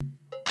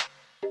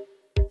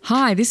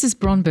Hi, this is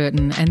Bron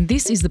Burton, and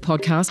this is the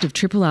podcast of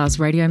Triple R's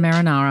Radio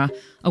Marinara,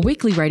 a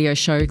weekly radio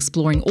show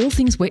exploring all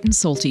things wet and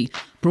salty,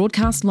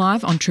 broadcast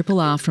live on Triple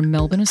R from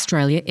Melbourne,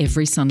 Australia,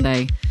 every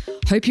Sunday.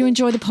 Hope you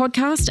enjoy the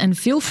podcast and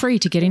feel free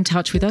to get in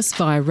touch with us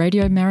via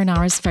Radio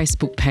Marinara's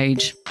Facebook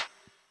page.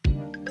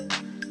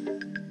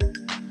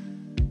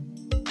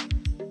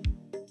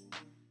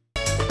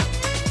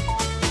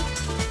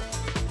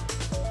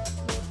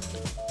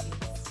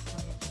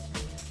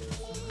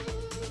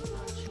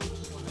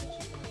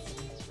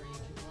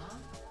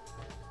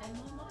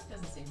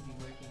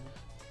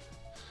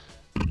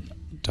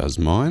 Does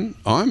mine?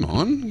 I'm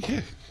on.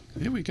 Yeah,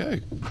 here we go.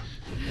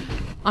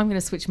 I'm going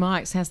to switch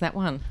mics. How's that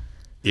one?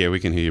 Yeah, we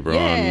can hear you,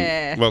 Brian.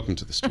 Yeah. Welcome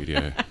to the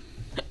studio.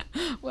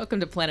 Welcome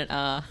to Planet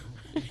R.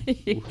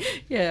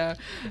 Yeah.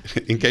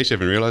 In case you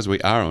haven't realised, we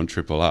are on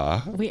Triple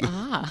R. We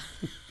are.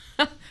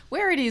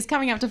 Where it is,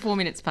 coming up to 4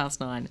 minutes past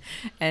 9.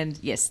 And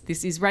yes,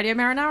 this is Radio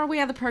Marinara. We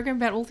are the program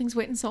about all things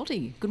wet and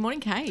salty. Good morning,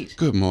 Kate.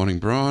 Good morning,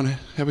 Brian.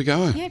 How we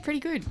going? Yeah, pretty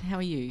good. How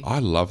are you? I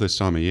love this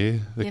time of year.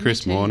 The Yeah, me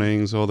crisp too.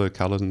 mornings, all the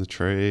colours in the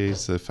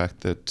trees, the fact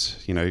that,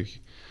 you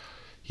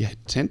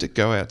tend to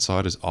go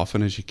outside as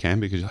often as you can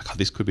because you're like, oh,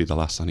 this could be the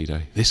last sunny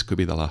day. This could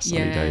be the last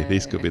sunny day.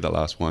 This could be the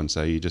last one.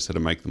 So you just sort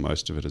of make the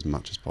most of it as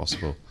much as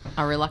possible.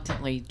 I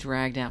reluctantly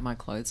dragged out my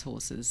clothes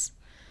horses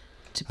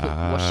to put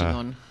washing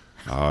on.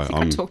 I think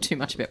I talk too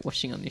much about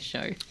washing on this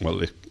show.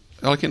 Well,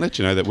 I can let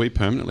you know that we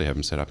permanently have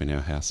them set up in our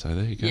house, so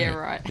there you go. Yeah,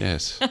 right.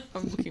 Yes.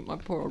 I'm looking at my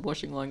poor old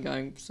washing line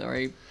going,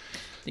 sorry,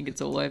 I think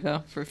it's all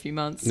over for a few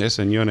months. Yes,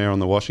 and you and I are on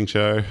the washing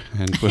show,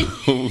 and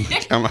we'll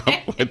come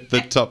up with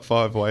the top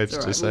 5 ways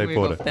to save we'll move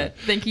water. off that.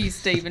 Thank you,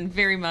 Stephen,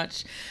 very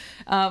much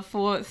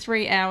for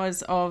 3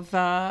 hours of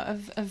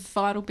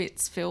Vital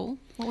Bits, Phil.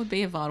 What would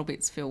be a Vital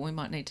Bits, Phil? We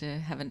might need to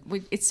have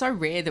it's so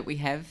rare that we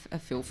have a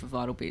Phil for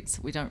Vital Bits.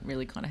 We don't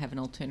really kind of have an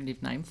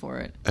alternative name for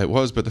it. It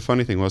was, but the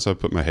funny thing was I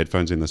put my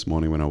headphones in this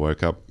morning when I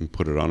woke up and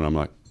put it on, and I'm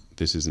like,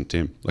 this isn't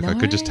Tim. Like, I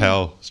could just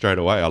tell straight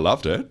away. I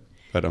loved it,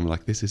 but I'm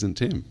like, this isn't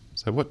Tim.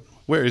 So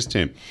where is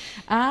Tim?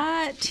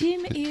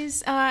 Tim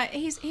is,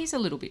 he's a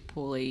little bit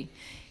poorly.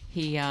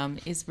 He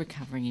is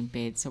recovering in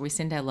bed. So we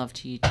send our love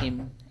to you,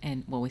 Tim.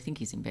 And, well, we think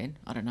he's in bed.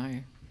 I don't know.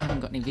 I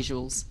haven't got any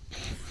visuals.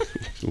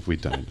 We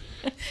don't.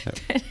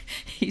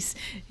 He's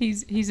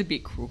a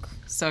bit crook.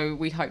 So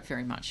we hope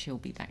very much he'll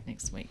be back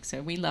next week.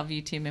 So we love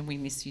you, Tim, and we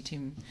miss you,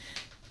 Tim.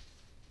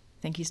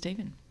 Thank you,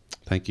 Stephen.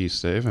 Thank you,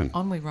 Stephen.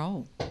 On we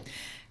roll.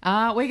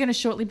 We're going to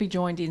shortly be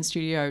joined in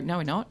studio. No,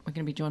 we're not. We're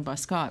going to be joined by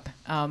Skype.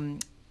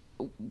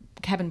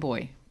 Cabin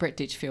boy, Brett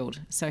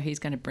Ditchfield. So he's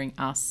going to bring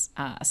us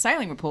a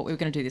sailing report. We were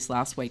going to do this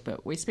last week,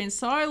 but we spent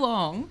so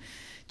long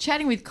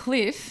chatting with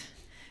Cliff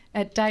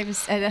at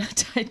Davis.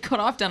 God,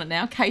 I've done it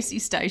now. Casey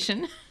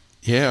Station.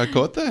 Yeah, I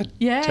caught that.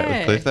 Yeah. Chat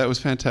with Cliff. That was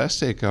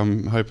fantastic.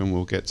 I'm hoping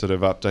we'll get sort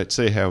of updates,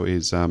 see how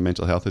his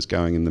mental health is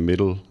going in the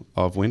middle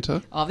of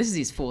winter. Oh, this is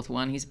his 4th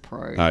one. He's a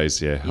pro. Oh, he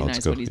He knows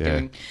school. what he's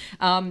doing.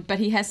 But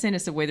he has sent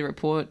us a weather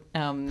report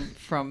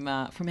from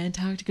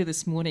Antarctica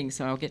this morning,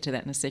 so I'll get to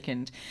that in a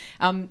second.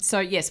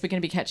 So, yes, we're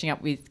going to be catching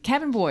up with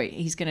Cabin Boy.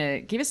 He's going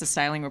to give us a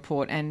sailing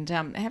report and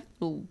have a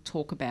little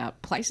talk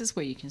about places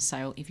where you can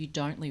sail if you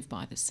don't live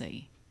by the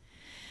sea.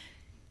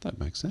 That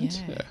makes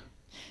sense, yeah.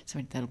 So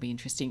that'll be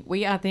interesting.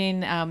 We are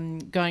then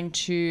going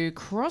to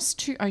cross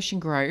to Ocean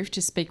Grove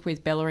to speak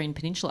with Bellarine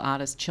Peninsula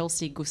artist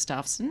Chelsea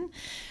Gustafson.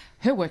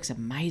 Her work's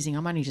amazing.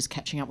 I'm only just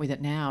catching up with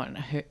it now,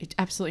 and it's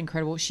absolutely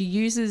incredible. She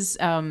uses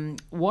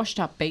washed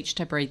up beach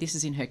debris. This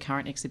is in her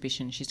current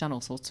exhibition. She's done all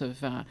sorts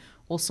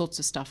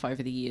of stuff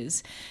over the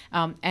years,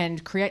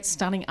 and creates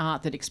stunning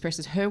art that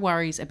expresses her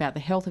worries about the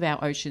health of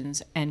our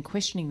oceans and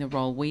questioning the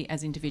role we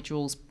as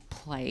individuals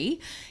play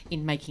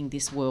in making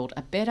this world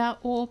a better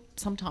or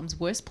sometimes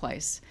worse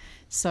place.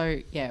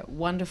 So yeah,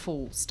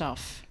 wonderful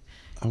stuff.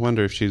 I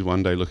wonder if she's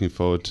one day looking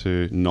forward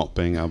to not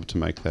being able to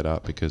make that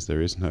art because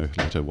there is no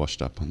litter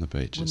washed up on the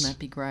beaches. Wouldn't that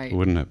be great?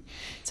 Wouldn't it?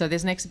 So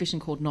there's an exhibition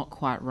called Not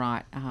Quite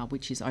Right,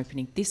 which is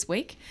opening this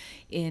week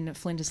in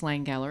Flinders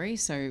Lane Gallery.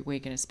 So we're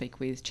going to speak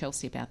with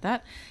Chelsea about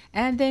that.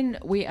 And then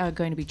we are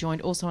going to be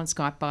joined also on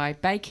Skype by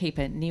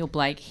baykeeper Neil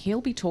Blake.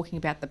 He'll be talking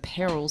about the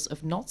perils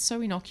of not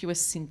so innocuous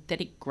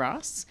synthetic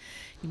grass.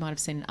 You might have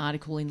seen an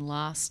article in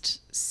last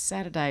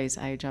Saturday's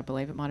Age, I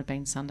believe it might have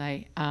been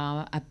Sunday,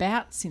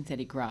 about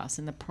synthetic grass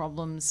and the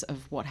problems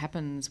of what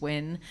happens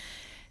when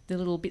the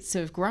little bits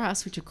of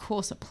grass, which of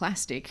course are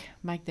plastic,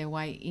 make their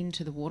way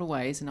into the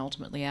waterways and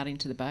ultimately out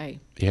into the bay.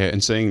 Yeah,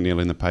 and seeing Neil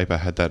in the paper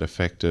had that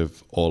effect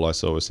of all I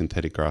saw was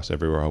synthetic grass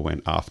everywhere I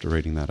went after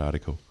reading that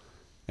article.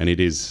 And it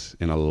is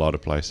in a lot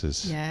of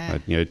places. Yeah.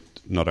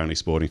 Not only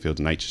sporting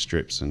fields, nature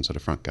strips and sort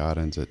of front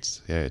gardens,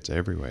 it's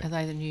everywhere. Are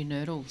they the new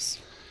nurdles?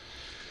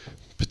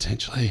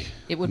 Potentially.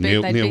 It would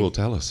be. Neil will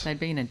tell us. They'd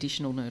be an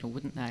additional nurdle,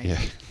 wouldn't they? Yeah.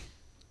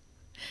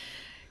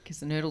 Because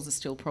the nurdles are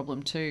still a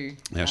problem too.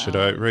 Now, should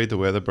I read the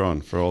weather,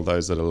 Bron, for all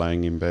those that are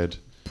laying in bed?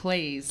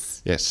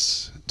 Please.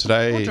 Yes.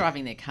 Today... Or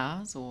driving their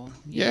cars or...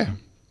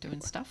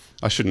 doing stuff.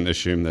 I shouldn't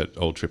assume that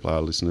all Triple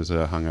R listeners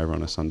are hungover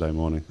on a Sunday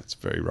morning. That's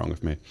very wrong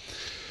of me.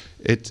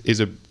 It is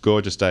a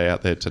gorgeous day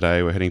out there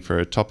today. We're heading for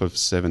a top of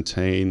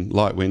 17.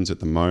 Light winds at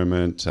the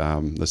moment.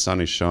 The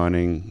sun is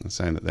shining. They're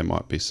saying that there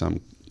might be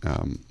some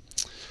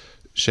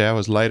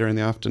showers later in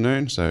the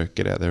afternoon, so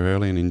get out there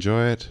early and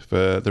enjoy it.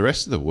 For the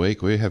rest of the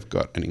week, we have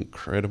got an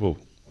incredible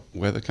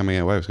weather coming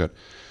our way. We've got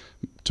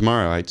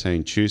tomorrow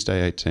 18,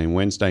 Tuesday 18,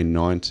 Wednesday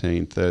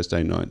 19,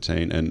 Thursday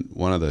 19, and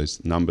one of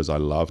those numbers I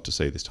love to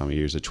see this time of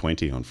year is a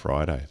 20 on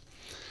Friday.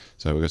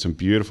 So we've got some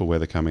beautiful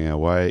weather coming our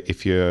way.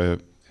 If you're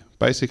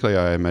basically,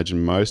 I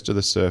imagine most of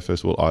the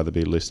surfers will either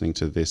be listening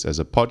to this as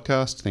a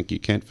podcast. Thank you,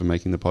 Kent, for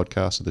making the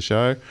podcast of the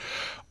show,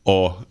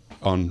 or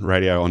on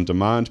radio on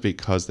demand,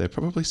 because they're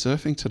probably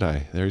surfing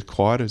today. There's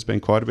been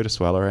quite a bit of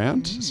swell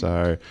around.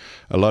 So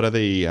a lot of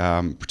the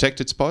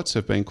protected spots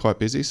have been quite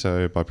busy.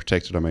 So by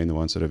protected, I mean the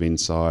ones that are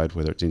inside,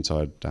 whether it's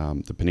inside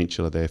the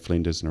peninsula there,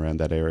 Flinders and around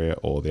that area,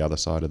 or the other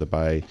side of the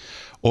bay,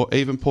 or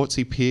even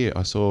Portsea Pier.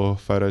 I saw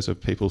photos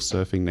of people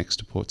surfing next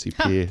to Portsea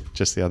Pier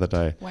just the other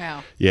day.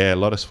 Wow. Yeah, a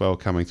lot of swell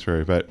coming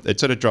through, but it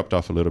sort of dropped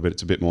off a little bit.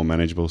 It's a bit more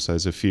manageable. So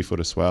there's a few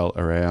foot of swell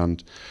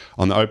around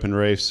on the open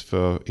reefs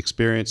for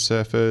experienced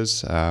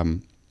surfers.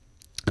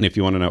 And if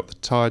you want to know what the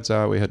tides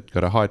are, we had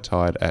got a high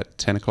tide at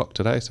 10 o'clock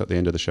today, so at the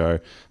end of the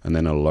show, and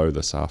then a low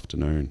this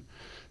afternoon.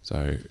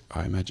 So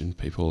I imagine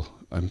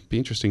it'd be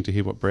interesting to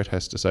hear what Brett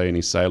has to say in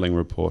his sailing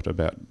report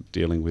about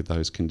dealing with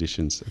those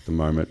conditions at the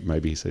moment.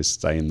 Maybe he says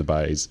stay in the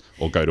bays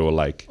or go to a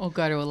lake.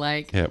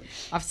 Yep.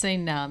 I've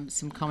seen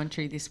some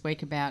commentary this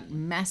week about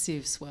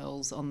massive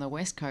swells on the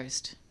west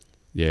coast.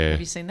 Yeah. Have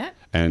you seen that?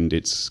 And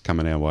it's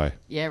coming our way.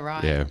 Yeah,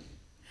 right. Yeah.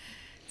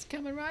 It's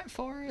coming right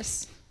for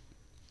us.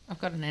 I've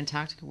got an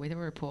Antarctica weather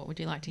report. Would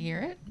you like to hear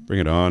it? Bring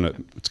it on.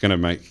 It's going to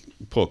make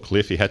poor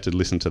Cliff. He had to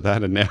listen to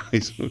that, and now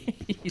he's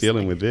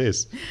dealing with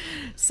this.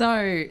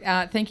 So,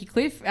 thank you,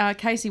 Cliff.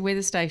 Casey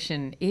Weather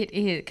Station. It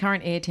is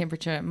current air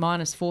temperature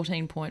minus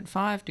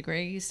 14.5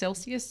 degrees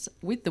Celsius.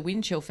 With the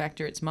wind chill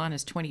factor, it's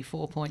minus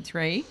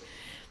 24.3.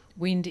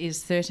 Wind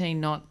is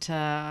 13 knot,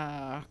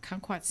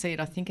 can't quite see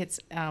it. I think it's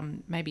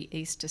maybe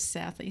east to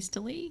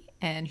southeasterly,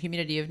 and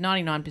humidity of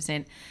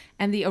 99%.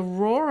 And the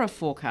aurora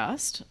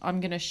forecast, I'm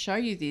going to show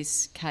you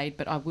this, Cade,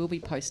 but I will be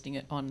posting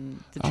it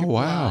on the Triple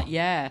R.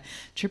 Yeah,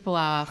 Triple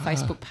R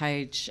Facebook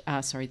page,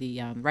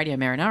 the Radio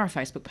Marinara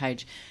Facebook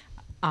page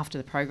after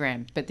the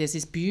program. But there's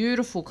this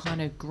beautiful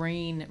kind of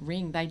green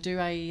ring. They do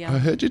a... I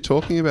heard you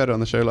talking about it on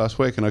the show last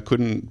week, and I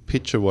couldn't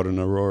picture what an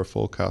aurora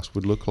forecast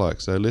would look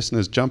like. So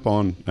listeners, jump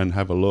on and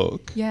have a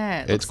look.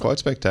 Yeah. It's quite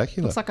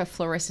spectacular. Looks like a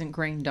fluorescent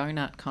green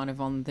donut kind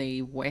of on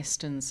the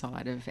western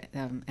side of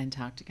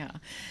Antarctica.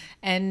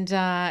 And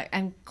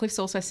Cliff's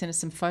also sent us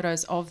some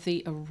photos of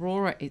the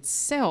aurora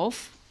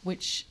itself,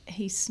 which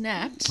he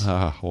snapped,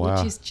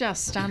 which is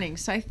just stunning.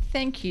 So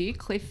thank you,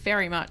 Cliff,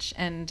 very much,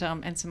 and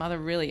some other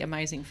really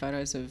amazing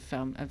photos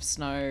of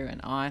snow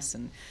and ice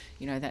and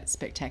that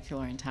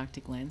spectacular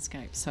Antarctic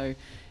landscape. So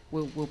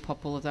we'll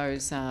pop all of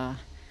those.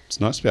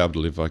 It's nice to be able to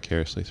live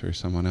vicariously through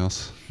someone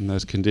else in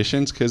those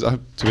conditions, because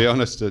to be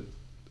honest,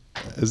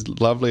 as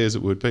lovely as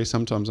it would be,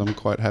 sometimes I'm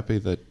quite happy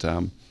that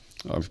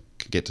I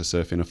get to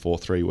surf in a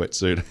 4-3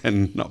 wetsuit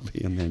and not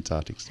be in the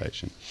Antarctic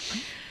station.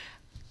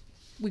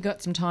 We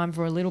got some time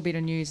for a little bit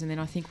of news, and then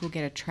I think we'll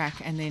get a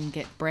track and then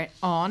get Brett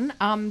on.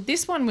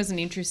 This one was an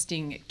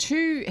interesting...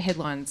 2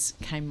 headlines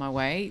came my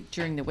way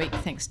during the week,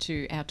 thanks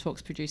to our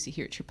talks producer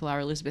here at Triple R,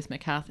 Elizabeth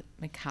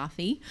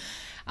McCarthy.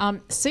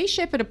 Sea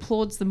Shepherd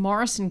applauds the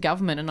Morrison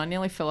government, and I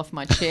nearly fell off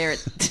my chair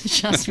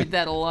just with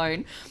that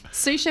alone.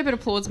 Sea Shepherd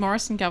applauds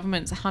Morrison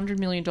government's $100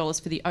 million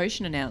for the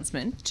ocean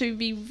announcement, to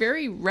be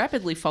very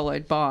rapidly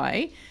followed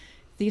by...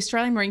 the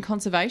Australian Marine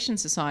Conservation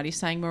Society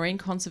saying marine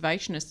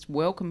conservationists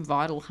welcome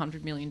vital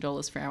 $100 million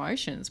for our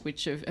oceans,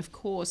 which, of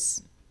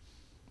course,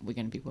 we're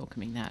going to be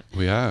welcoming that.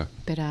 We are.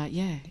 But,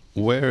 yeah.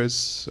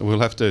 We'll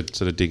have to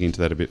sort of dig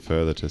into that a bit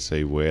further to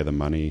see where the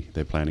money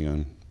they're planning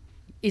on.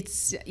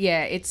 It's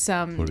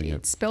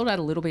spelled out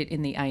a little bit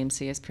in the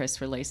AMCS press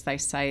release. They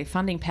say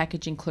funding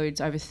package includes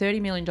over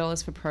 $30 million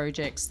for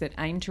projects that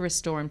aim to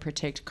restore and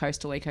protect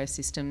coastal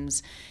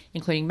ecosystems,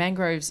 including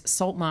mangroves,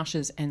 salt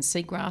marshes and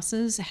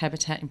seagrasses,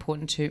 habitat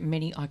important to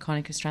many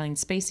iconic Australian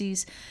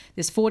species.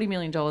 There's $40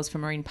 million for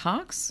marine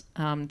parks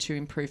to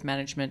improve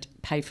management,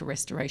 pay for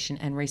restoration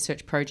and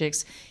research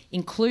projects,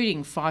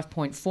 including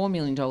 $5.4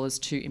 million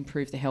to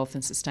improve the health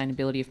and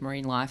sustainability of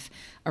marine life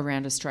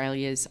around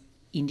Australia's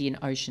Indian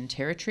Ocean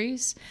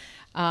territories,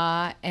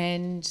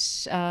 and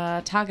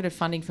targeted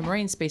funding for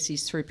marine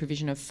species through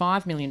provision of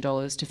 $5 million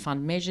to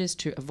fund measures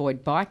to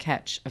avoid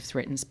bycatch of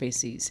threatened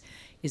species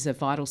is a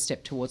vital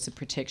step towards the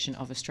protection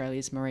of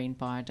Australia's marine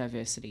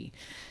biodiversity.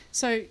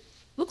 So,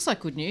 looks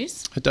like good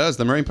news. It does.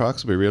 The marine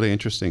parks will be really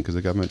interesting because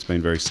the government's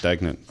been very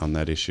stagnant on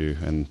that issue,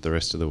 and the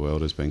rest of the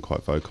world has been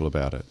quite vocal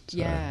about it. So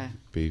yeah.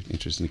 It'd be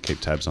interesting to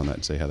keep tabs on that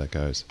and see how that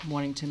goes.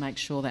 Wanting to make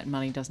sure that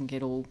money doesn't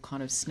get all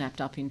kind of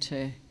snapped up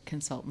into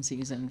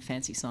consultancies and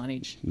fancy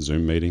signage.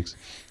 Zoom meetings.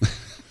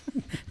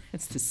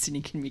 It's the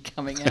cynic in me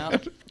coming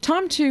out.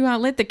 Time to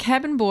let the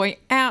cabin boy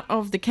out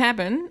of the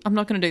cabin. I'm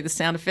not going to do the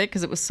sound effect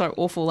because it was so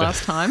awful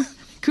last time.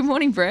 Good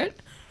morning, Brett.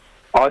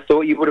 I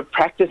thought you would have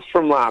practiced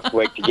from last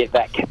week to get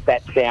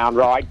that sound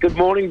right. Good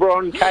morning,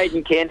 Bron, Kate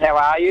and Kent. How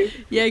are you?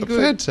 Yeah,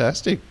 good.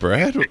 Fantastic,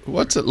 Brad.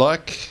 What's it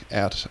like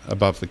out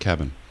above the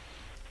cabin?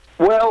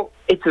 Well,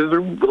 it's a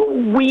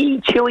little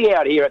wee chilly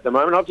out here at the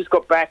moment. I've just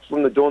got back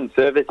from the dawn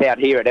service out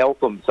here at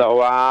Eltham.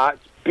 So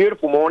it's a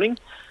beautiful morning,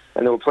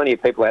 and there were plenty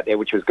of people out there,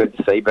 which was good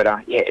to see. But,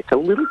 yeah, it's a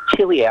little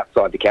chilly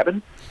outside the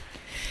cabin.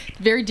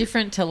 Very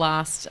different to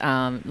last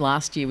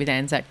year with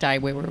Anzac Day,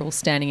 where we're all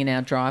standing in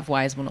our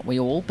driveways. Well, not we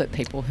all, but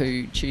people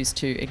who choose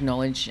to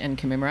acknowledge and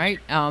commemorate,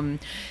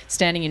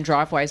 standing in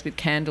driveways with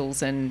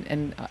candles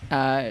and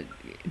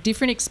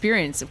different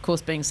experience. Of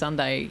course, being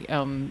Sunday,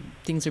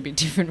 things are a bit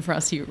different for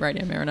us here at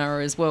Radio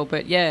Marinara as well.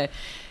 But yeah,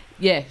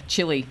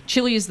 chilly.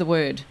 Chilly is the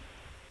word.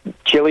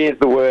 Chilly is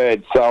the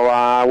word.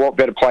 So what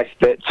better place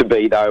to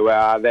be,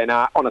 though, than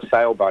on a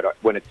sailboat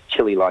when it's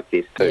chilly like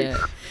this too. Yeah.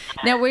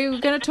 Now, we were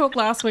going to talk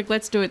last week,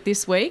 let's do it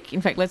this week. In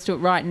fact, let's do it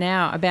right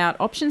now, about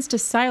options to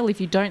sail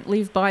if you don't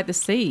live by the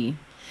sea.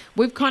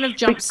 We've kind of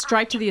jumped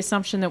straight to the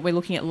assumption that we're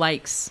looking at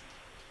lakes.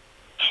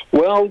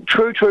 Well,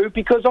 true,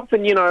 because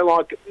often, a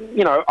lot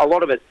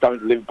of us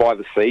don't live by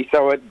the sea,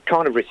 so it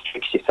kind of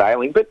restricts your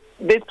sailing. But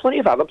there's plenty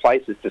of other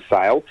places to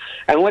sail,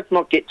 and let's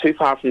not get too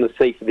far from the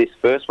sea for this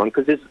first one,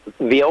 because there's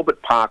the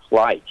Albert Park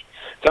Lake.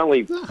 It's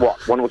only,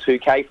 1 or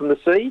 2K from the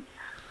sea,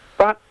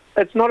 but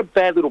it's not a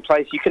bad little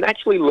place. You can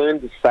actually learn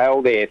to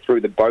sail there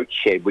through the boat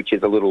shed, which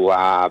is a little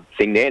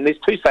thing there, and there's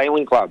 2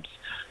 sailing clubs,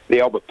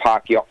 the Albert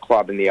Park Yacht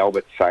Club and the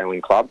Albert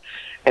Sailing Club.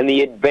 And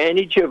the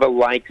advantage of a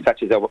lake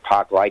such as Albert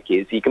Park Lake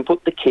is you can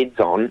put the kids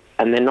on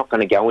and they're not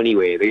going to go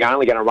anywhere. They're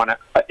only going to run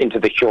into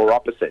the shore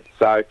opposite.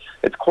 So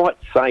it's quite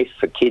safe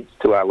for kids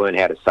to learn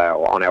how to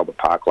sail on Albert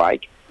Park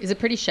Lake. Is it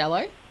pretty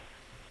shallow?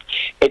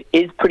 It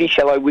is pretty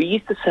shallow. We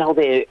used to sail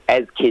there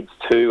as kids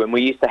too, and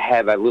we used to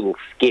have a little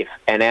skiff,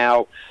 and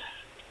our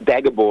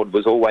daggerboard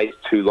was always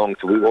too long,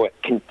 so we were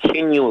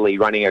continually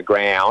running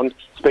aground,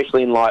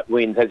 especially in light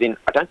winds, as in,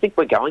 I don't think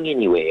we're going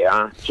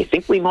anywhere. Do you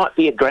think we might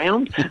be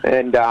aground?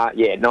 And,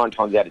 9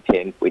 times out of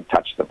 10, we'd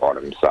touch the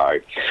bottom. So,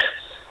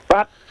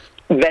 but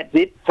that's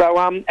it. So,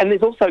 and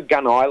there's also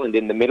Gun Island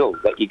in the middle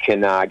that you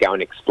can go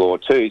and explore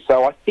too.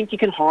 So I think you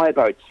can hire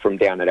boats from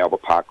down at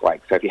Albert Park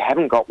Lake. So if you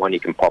haven't got one, you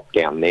can pop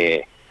down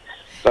there.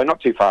 So not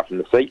too far from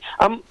the sea.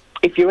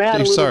 If you're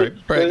out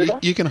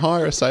Brad, you can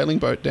hire a sailing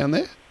boat down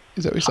there?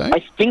 Is that what you're saying?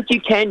 I think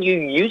you can. You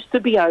used to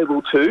be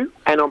able to,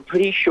 and I'm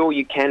pretty sure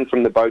you can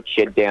from the boat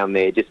shed down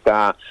there. Just,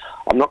 I'm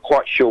not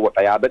quite sure what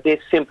they are, but they're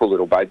simple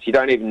little boats. You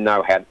don't even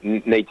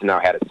need to know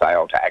how to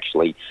sail to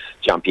actually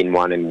jump in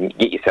one and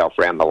get yourself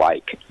around the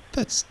lake.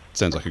 That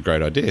sounds like a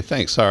great idea.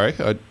 Thanks. Sorry,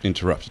 I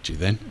interrupted you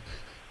then.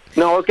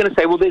 No, I was going to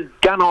say, well, there's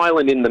Gun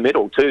Island in the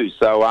middle too.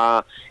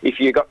 So if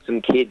you've got some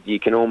kids, you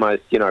can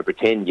almost,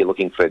 pretend you're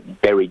looking for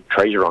buried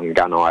treasure on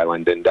Gun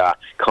Island and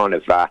kind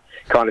of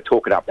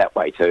talk it up that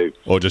way too.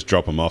 Or just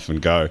drop them off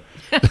and go.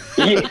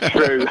 Yeah,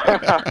 true.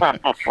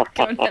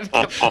 Go and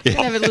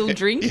have a little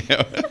drink.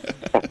 Yeah.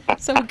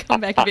 So we'll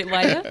come back a bit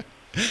later.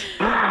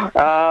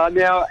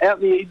 Now,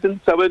 out in the eastern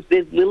suburbs,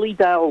 there's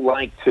Lilydale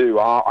Lake too.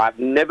 I've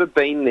never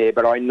been there,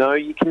 but I know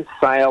you can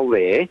sail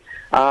there.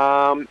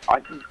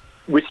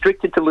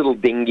 Restricted to little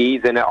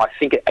dinghies, and I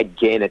think,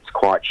 again, it's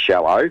quite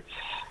shallow.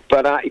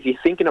 But if you're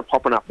thinking of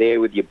popping up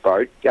there with your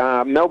boat,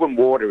 Melbourne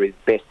Water is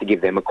best to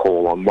give them a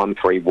call on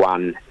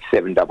 131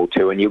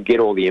 722, and you'll get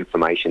all the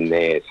information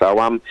there.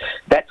 So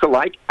that's a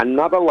lake.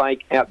 Another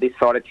lake out this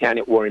side of town,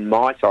 or in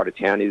my side of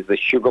town, is the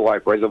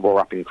Sugarloaf Reservoir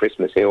up in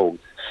Christmas Hills.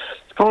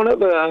 It's kind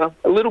of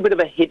a little bit of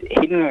a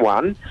hidden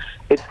one.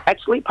 It's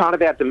actually part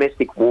of our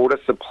domestic water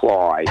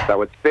supply.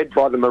 So it's fed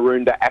by the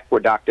Maroondah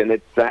Aqueduct and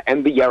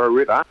the Yarra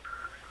River.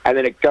 And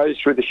then it goes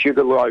through the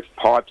Sugarloaf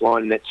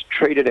pipeline and it's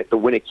treated at the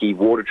Winnicky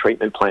water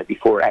treatment plant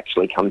before it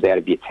actually comes out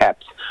of your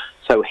taps.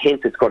 So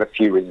hence it's got a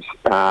few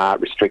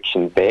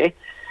restrictions there.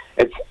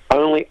 It's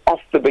only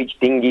off-the-beach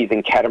dinghies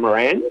and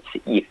catamarans.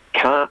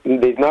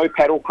 There's no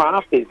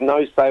paddlecraft, there's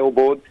no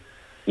sailboards.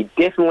 You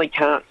definitely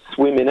can't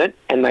swim in it,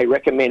 and they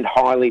recommend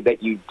highly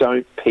that you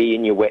don't pee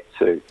in your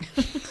wetsuit.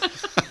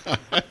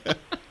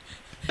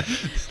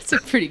 It's a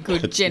pretty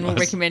good general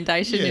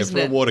recommendation, isn't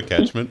it? For a water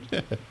catchment.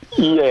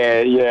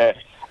 Yeah.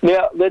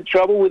 Now, the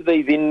trouble with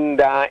these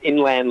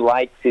inland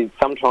lakes is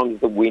sometimes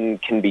the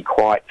wind can be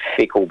quite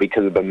fickle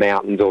because of the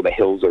mountains or the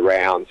hills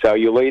around. So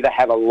you'll either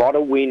have a lot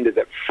of wind as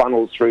it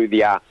funnels through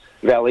the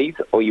valleys,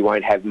 or you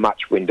won't have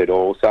much wind at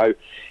all. So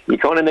you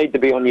kind of need to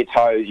be on your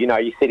toes. You're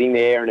sitting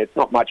there and it's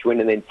not much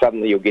wind, and then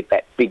suddenly you'll get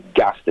that big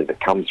gust as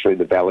it comes through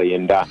the valley,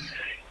 and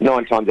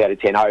 9 times out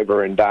of 10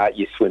 over, and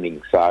you're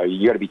swimming. So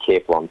you got to be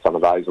careful on some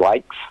of those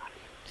lakes.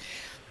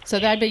 So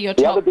that'd be your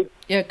top.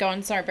 Yeah, go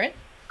on. Sorry, Brett.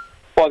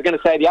 Well, I was going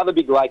to say the other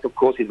big lake, of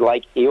course, is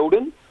Lake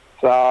Eildon.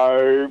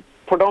 So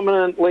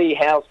predominantly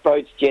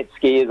houseboats, jet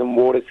skiers and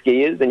water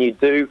skiers, and you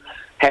do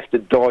have to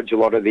dodge a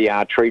lot of the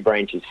tree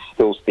branches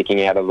still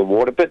sticking out of the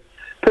water, but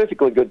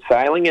perfectly good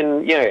sailing,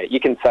 and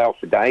you can sail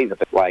for days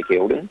up at Lake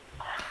Eildon.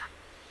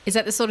 Is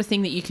that the sort of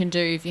thing that you can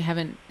do if you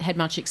haven't had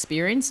much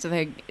experience?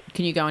 Can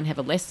you go and have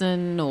a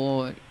lesson,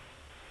 or...?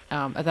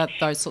 are that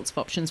those sorts of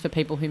options for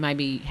people who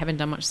maybe haven't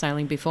done much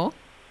sailing before?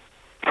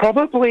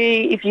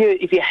 Probably, if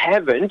you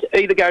haven't,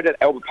 either go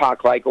to Albert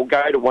Park Lake or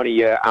go to one of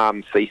your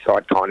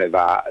seaside kind of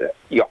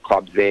yacht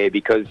clubs there,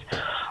 because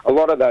a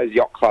lot of those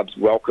yacht clubs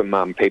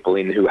welcome people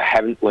in who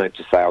haven't learnt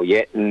to sail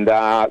yet, and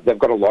they've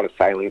got a lot of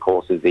sailing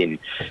courses in.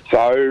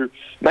 So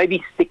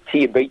maybe stick to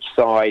your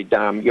beachside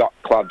yacht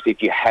clubs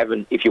if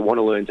you want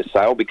to learn to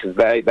sail, because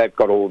they've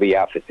got all the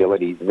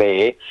facilities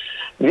there.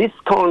 This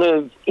kind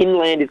of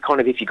inland is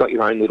kind of if you've got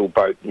your own little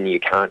boat and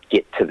you can't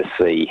get to the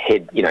sea,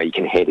 you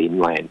can head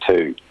inland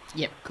too.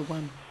 Yep, good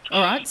one.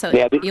 All right, so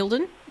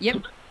Eildon,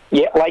 yep.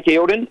 Yeah, Lake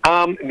Eildon.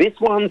 This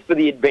one's for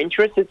the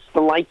adventurous. It's the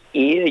Lake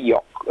Eyre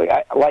Yacht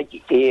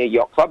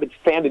Club. It's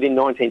founded in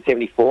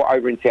 1974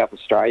 over in South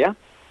Australia.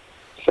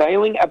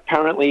 Sailing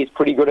apparently is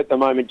pretty good at the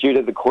moment due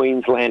to the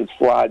Queensland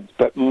floods,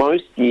 but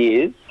most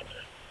years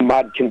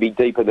mud can be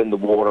deeper than the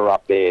water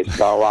up there.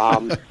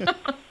 So,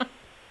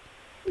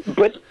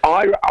 but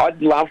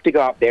I'd love to go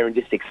up there and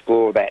just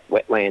explore that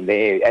wetland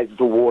there as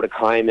the water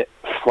came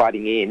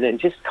flooding in and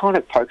just kind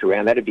of poke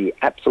around. That'd be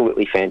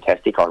absolutely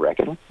fantastic, I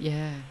reckon.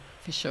 Yeah,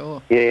 for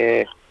sure.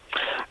 Yeah.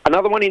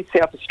 Another one in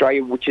South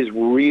Australia, which is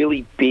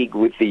really big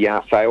with the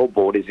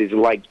sailboarders, is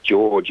Lake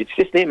George. It's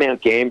just near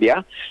Mount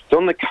Gambier. It's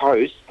on the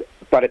coast,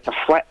 but it's a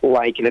flat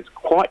lake and it's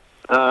quite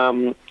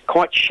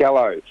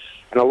shallow.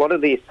 And a lot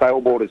of the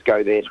sailboarders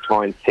go there to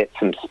try and set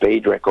some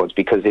speed records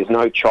because there's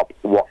no chop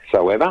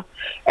whatsoever,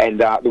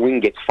 and the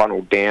wind gets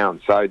funneled down.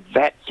 So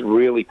that's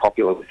really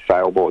popular with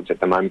sailboards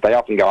at the moment. They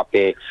often go up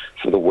there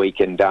for the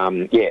week and,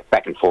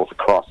 back and forth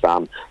across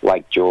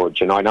Lake George.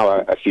 And I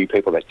know a few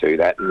people that do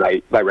that, and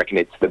they reckon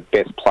it's the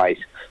best place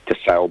to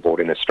sailboard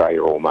in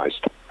Australia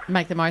almost.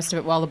 Make the most of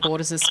it while the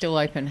borders are still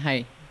open,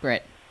 hey,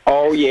 Brett?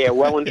 Oh, yeah,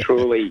 well and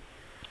truly.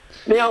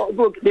 Now,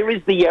 look, there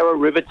is the Yarra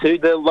River too.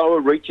 The lower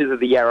reaches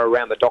of the Yarra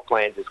around the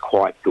Docklands is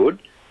quite good.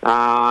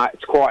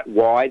 It's quite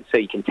wide, so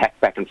you can tack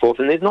back and forth,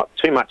 and there's not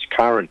too much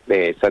current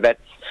there. So that's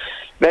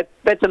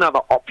another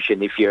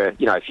option if you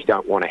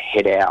don't want to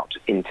head out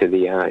into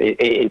the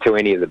into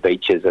any of the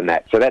beaches and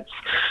that. So that's,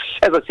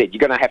 as I said, you're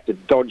going to have to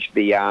dodge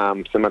the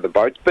some of the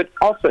boats, but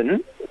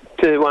often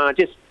to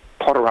just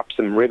potter up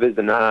some rivers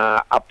and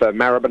up the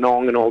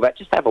Maribyrnong and all that,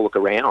 just have a look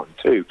around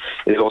too.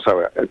 It's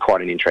also quite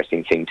an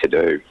interesting thing to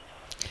do.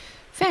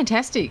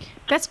 Fantastic.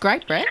 That's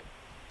great, Brett.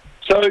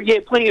 So, yeah,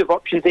 plenty of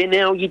options there.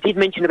 Now, you did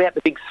mention about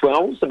the big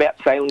swells, about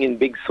sailing in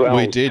big swells.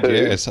 We did, too.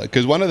 yes.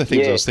 Because one of the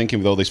things I was thinking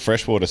with all this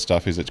freshwater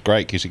stuff is it's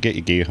great because you get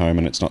your gear home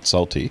and it's not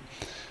salty.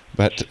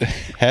 But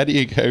how do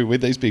you go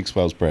with these big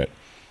swells, Brett?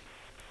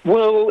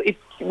 Well,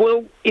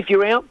 if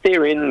you're out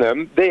there in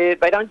them, they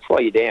don't slow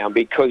you down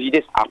because you're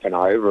just up and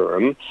over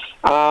them.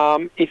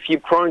 If you're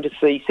prone to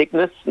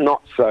seasickness,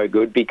 not so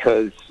good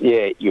because,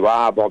 you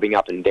are bobbing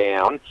up and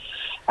down.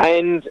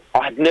 And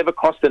I've never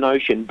crossed an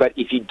ocean, but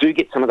if you do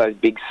get some of those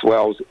big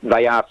swells,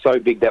 they are so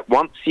big that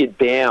once you're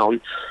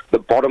down the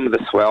bottom of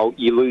the swell,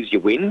 you lose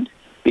your wind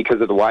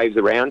because of the waves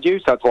around you.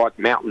 So it's like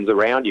mountains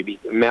around you,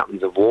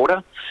 mountains of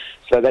water.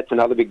 So that's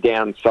another big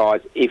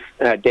downside if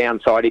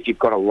you've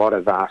got a lot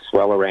of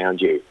swell around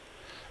you.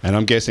 And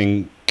I'm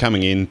guessing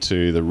coming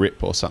into the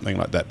rip or something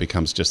like that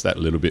becomes just that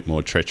little bit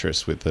more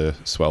treacherous with the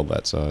swell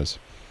that size.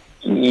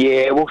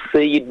 Yeah, well,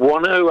 see, you'd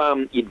want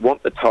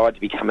the tide to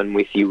be coming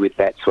with you with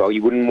that swell.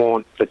 You wouldn't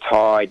want the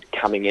tide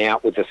coming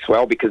out with the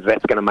swell because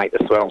that's going to make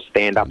the swell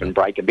stand up and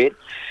break a bit.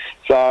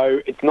 So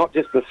it's not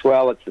just the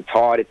swell, it's the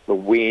tide, it's the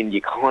wind.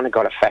 You kind of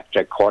got to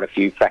factor quite a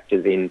few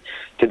factors in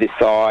to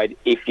decide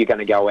if you're going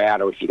to go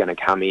out or if you're going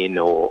to come in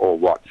or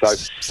what. So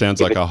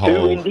sounds like a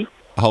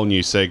whole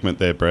new segment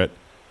there, Brett.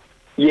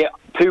 Yeah,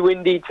 too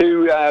windy,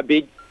 too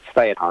big,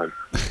 stay at home.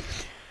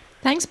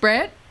 Thanks,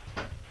 Brett.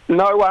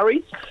 No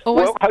worries.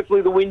 Always. Well,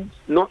 hopefully the wind's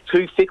not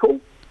too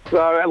fickle.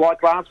 So,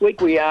 like last week,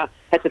 we had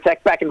to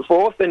tack back and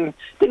forth and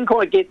didn't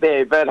quite get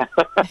there, but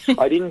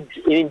I didn't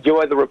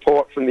enjoy the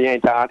report from the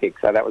Antarctic,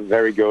 so that was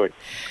very good.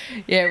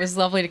 Yeah, it was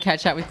lovely to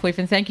catch up with Cliff,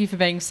 and thank you for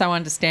being so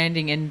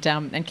understanding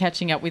and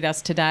catching up with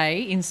us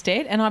today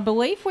instead. And I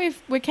believe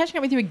we're catching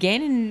up with you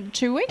again in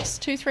 3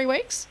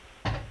 weeks.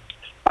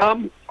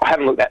 I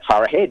haven't looked that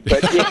far ahead,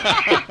 but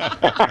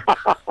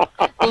yeah.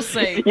 We'll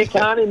see. You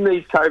can't in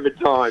these COVID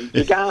times.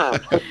 You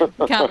can't.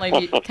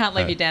 Can't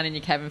leave you down in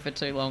your cabin for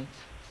too long.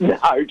 No,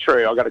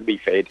 true. I've got to be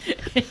fed.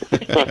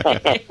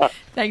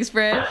 Thanks,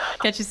 Brett.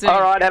 Catch you soon.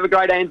 All right. Have a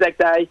great Anzac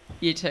Day.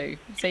 You too.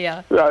 See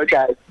ya.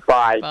 Okay.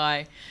 Bye.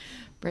 Bye.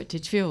 Brett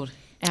Ditchfield,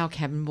 our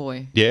cabin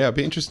boy. Yeah, I'd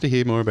be interested to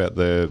hear more about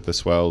the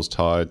swells,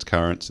 tides,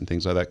 currents and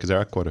things like that because there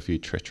are quite a few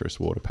treacherous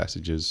water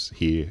passages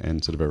here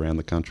and sort of around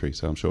the country.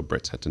 So I'm sure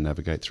Brett's had to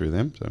navigate through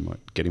them, so I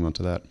might get him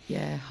onto that.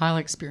 Yeah,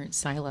 highly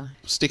experienced sailor.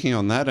 Sticking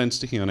on that and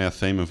sticking on our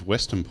theme of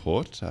Western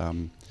Port,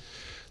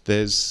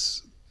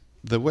 there's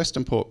the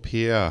Western Port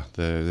Pier.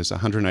 There's a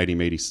 180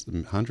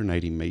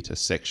 metre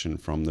section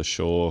from the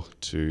shore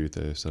to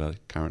the sort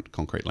of current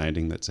concrete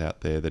landing that's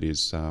out there that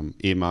is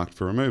earmarked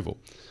for removal.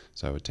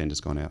 So a tender's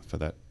gone out for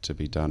that to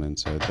be done. And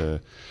so the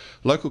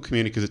local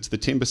community, because it's the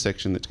timber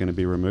section that's going to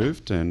be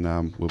removed, and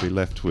we'll be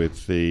left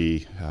with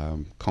the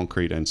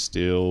concrete and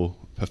steel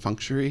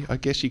perfunctory, I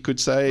guess you could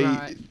say,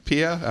 Right.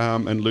 pier,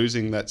 and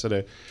losing that sort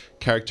of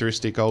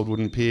characteristic old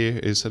wooden pier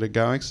is sort of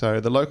going. So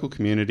the local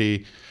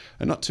community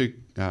are not too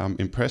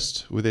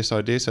impressed with this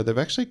idea, so they've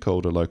actually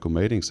called a local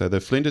meeting. So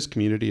the Flinders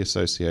Community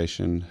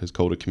Association has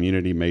called a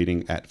community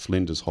meeting at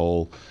Flinders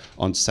Hall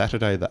on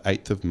Saturday the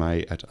 8th of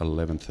May at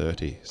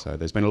 11:30. So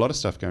there's been a lot of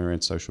stuff going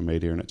around social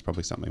media, and it's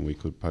probably something we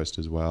could post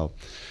as well.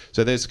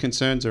 So there's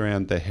concerns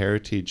around the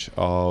heritage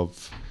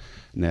of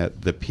now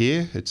the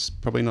pier. It's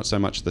probably not so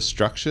much the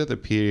structure. The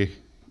pier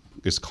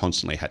has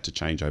constantly had to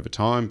change over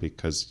time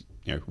because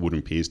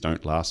wooden piers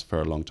don't last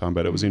for a long time,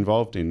 but it was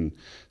involved in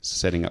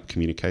setting up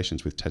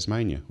communications with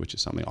Tasmania, which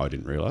is something I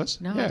didn't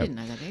realise. No, I didn't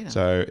know that either.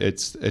 So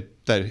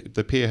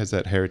the pier has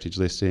that heritage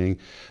listing.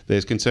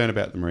 There's concern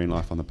about the marine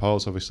life on the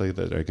poles, obviously,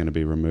 that are going to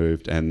be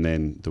removed, and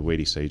then the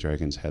weedy sea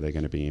dragons, how they're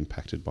going to be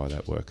impacted by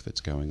that work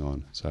that's going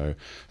on. So,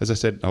 as I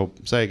said, I'll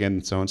say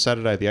again, so on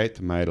Saturday the 8th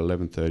of May at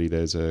 11:30,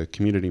 there's a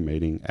community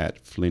meeting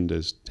at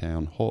Flinders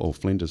Town Hall, or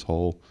Flinders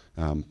Hall,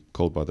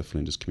 called by the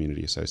Flinders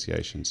Community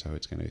Association. So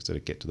it's going to sort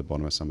of get to the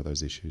bottom of some of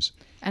those issues.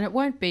 And it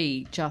won't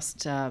be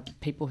just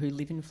people who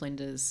live in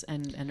Flinders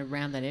and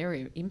around that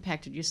area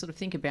impacted. You sort of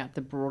think about the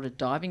broader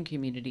diving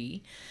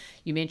community.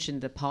 You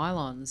mentioned the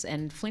pylons,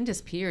 and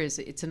Flinders Pier it's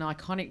an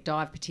iconic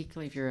dive,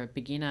 particularly if you're a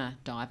beginner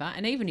diver,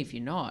 and even if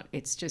you're not.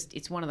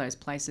 It's one of those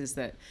places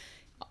that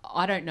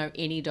I don't know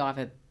any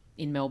diver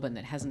in Melbourne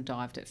that hasn't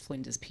dived at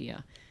Flinders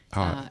Pier.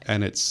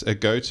 And it's a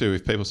go-to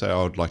if people say,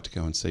 "Oh, I'd like to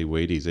go and see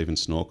weedies, even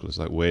snorkelers."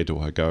 Like, where do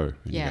I go?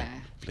 And you go,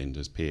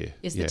 Flinders Pier.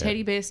 Is the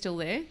teddy bear still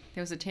there?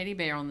 There was a teddy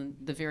bear on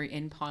the very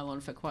end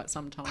pylon for quite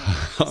some time.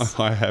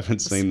 I haven't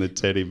seen the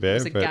teddy bear.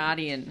 It was a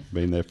guardian.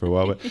 Been there for a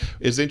while. But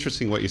it's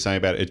interesting what you're saying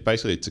about it.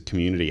 It's a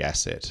community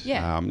asset.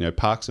 Yeah.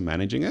 Parks are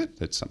managing it.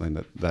 That's something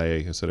that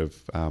they are sort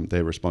of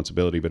their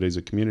responsibility, but it's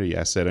a community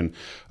asset. And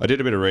I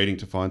did a bit of reading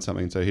to find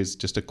something. So here's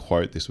just a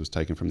quote. This was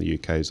taken from the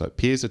UK. It's like,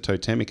 piers are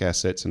totemic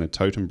assets, and a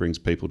totem brings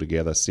people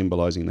together,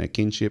 symbolising their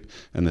kinship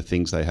and the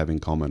things they have in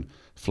common.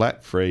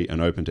 Flat, free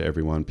and open to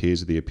everyone,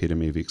 piers are the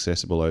epitome of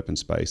accessible open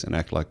space and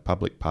act like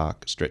public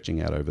park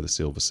stretching out over the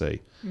Silver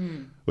Sea,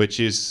 which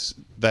is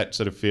that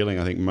sort of feeling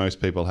I think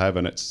most people have,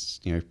 and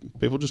it's,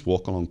 people just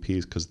walk along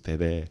piers because they're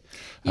there.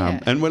 Yeah.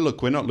 And we're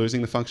not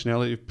losing the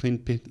functionality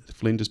of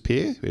Flinders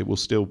Pier. It will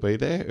still be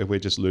there. We're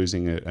just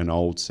losing an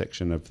old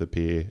section of the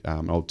pier,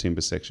 old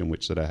timber section,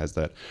 which sort of has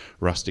that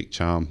rustic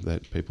charm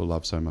that people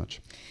love so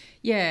much.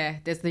 Yeah,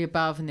 there's the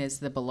above and there's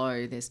the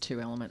below. There's two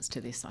elements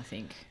to this, I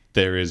think.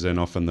 There is, and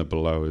often the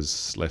below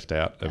is left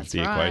out of That's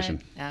the right.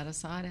 equation. Out of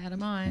sight, out of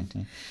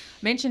mind.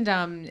 Mentioned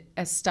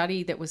a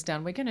study that was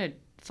done. We're going to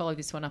follow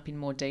this one up in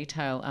more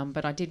detail,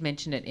 but I did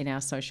mention it in our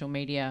social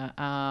media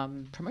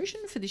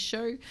promotion for this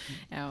show.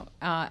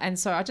 And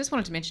so I just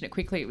wanted to mention it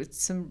quickly. It was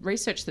some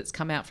research that's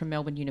come out from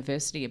Melbourne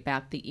University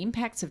about the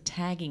impacts of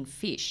tagging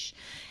fish.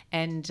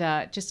 And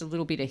just a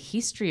little bit of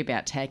history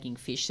about tagging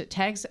fish. That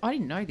tags, I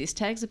didn't know this,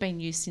 tags have been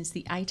used since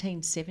the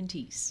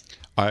 1870s.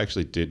 I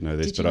actually did know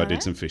this, Did you but I know did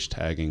that? some fish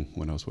tagging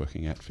when I was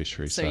working at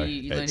fisheries. So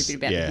you learned a bit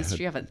about the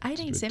history of it.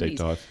 Just a bit 1870s, deep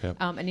dive,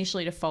 yep.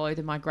 Initially to follow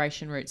the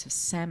migration routes of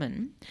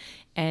salmon,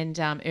 and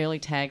early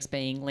tags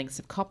being lengths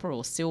of copper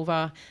or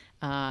silver,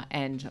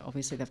 and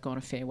obviously they've gone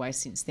a fair way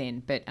since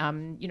then. But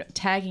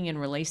tagging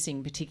and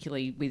releasing,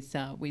 particularly with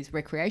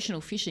recreational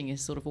fishing,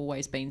 has sort of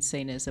always been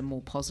seen as a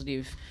more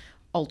positive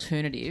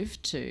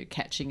alternative to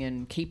catching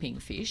and keeping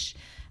fish.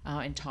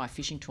 Entire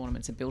fishing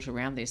tournaments are built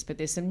around this, but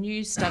there's some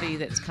new study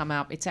that's come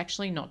up. It's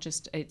actually not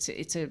just, it's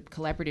a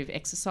collaborative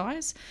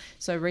exercise.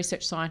 So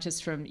research scientists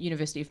from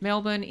University of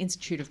Melbourne,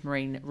 Institute of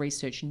Marine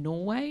Research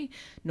Norway,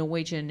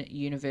 Norwegian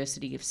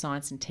University of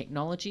Science and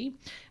Technology,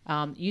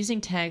 using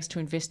tags to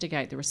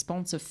investigate the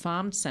response of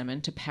farmed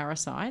salmon to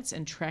parasites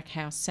and track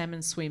how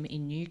salmon swim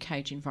in new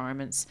cage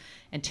environments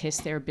and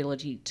test their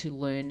ability to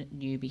learn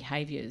new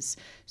behaviours.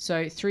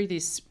 So through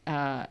this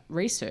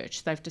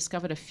research, they've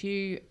discovered a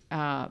few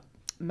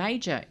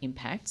major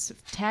impacts.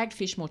 Tagged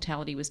fish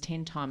mortality was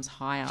 10 times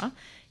higher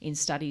in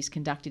studies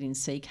conducted in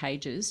sea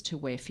cages to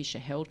where fish are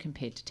held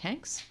compared to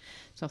tanks.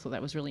 So I thought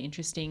that was really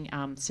interesting.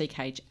 Sea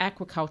cage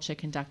aquaculture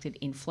conducted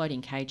in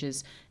floating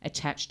cages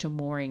attached to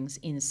moorings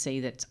in the sea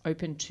that's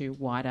open to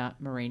wider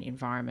marine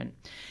environment.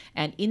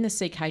 And in the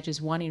sea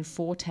cages, 1 in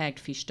 4 tagged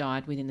fish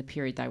died within the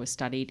period they were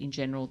studied. In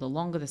general, the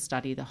longer the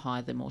study, the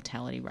higher the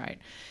mortality rate.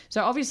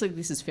 So obviously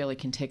this is fairly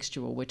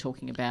contextual. We're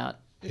talking about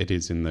It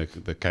is in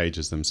the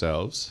cages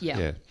themselves.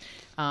 Yeah.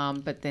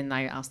 But then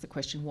they ask the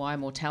question, why are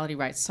mortality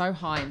rates so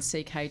high in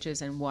sea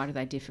cages and why do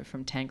they differ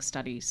from tank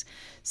studies?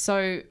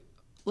 So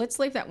let's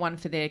leave that one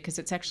for there because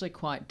it's actually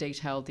quite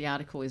detailed. The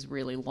article is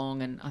really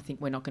long and I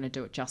think we're not going to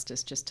do it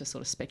justice just to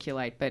sort of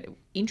speculate. But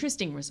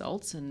interesting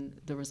results, and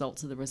the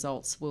results of the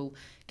results. We'll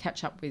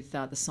catch up with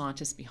the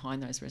scientists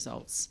behind those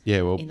results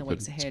in the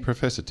weeks ahead. It's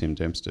Professor Tim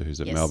Dempster,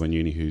 who's at Melbourne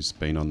Uni, who's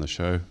been on the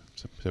show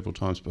several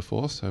times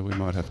before, so we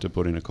might have to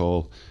put in a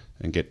call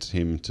and get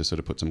him to sort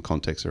of put some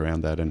context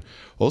around that and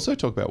also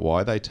talk about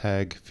why they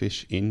tag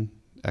fish in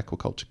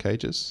aquaculture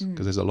cages,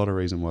 because there's a lot of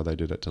reason why they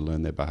do that, to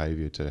learn their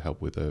behaviour to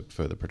help with the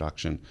further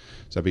production.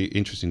 So it'd be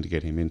interesting to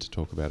get him in to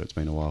talk about it. It's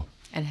been a while.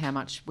 And how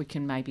much we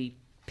can maybe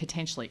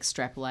potentially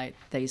extrapolate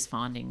these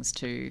findings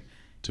to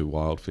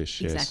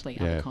wildfish, exactly,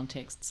 yes. other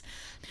contexts.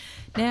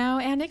 Now,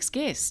 our next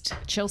guest,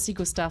 Chelsea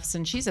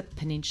Gustafson, she's a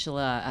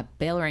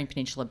Bellarine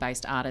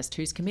Peninsula-based artist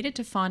who's committed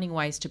to finding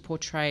ways to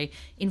portray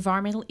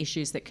environmental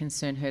issues that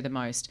concern her the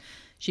most.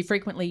 She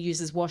frequently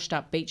uses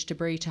washed-up beach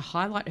debris to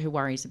highlight her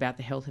worries about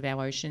the health of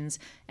our oceans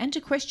and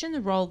to question the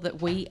role that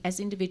we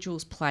as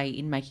individuals play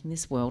in making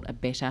this world a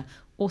better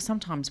or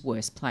sometimes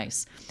worse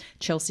place.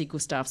 Chelsea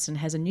Gustafson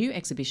has a new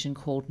exhibition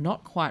called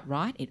Not Quite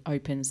Right. It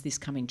opens this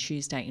coming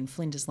Tuesday in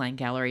Flinders Lane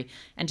Gallery.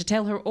 And to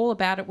tell her all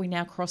about it, we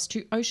now cross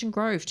to Ocean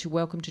Grove to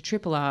welcome to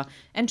Triple R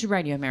and to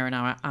Radio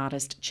Marinara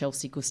artist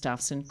Chelsea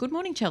Gustafson. Good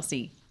morning,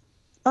 Chelsea.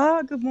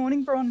 Good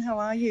morning, Bron. How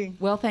are you?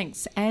 Well,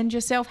 thanks. And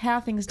yourself, how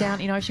are things down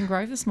in Ocean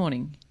Grove this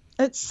morning?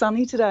 It's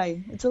sunny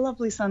today. It's a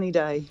lovely sunny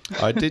day.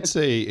 I did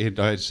see it.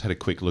 I just had a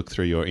quick look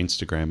through your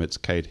Instagram. It's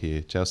Kate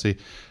here, Chelsea.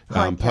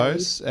 Hi,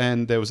 posts,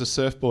 and there was a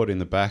surfboard in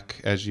the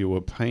back as you were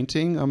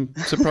painting. I'm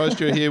surprised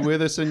you're here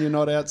with us and you're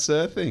not out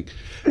surfing.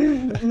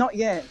 Not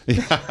yet.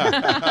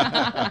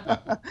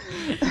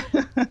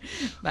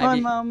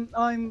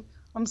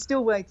 I'm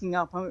still waking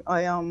up.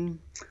 I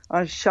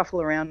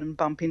shuffle around and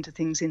bump into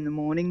things in the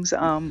mornings.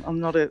 I'm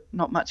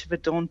not much of a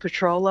dawn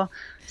patroller,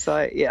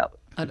 so yeah.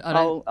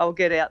 I'll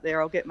get out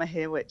there. I'll get my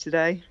hair wet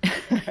today.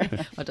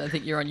 I don't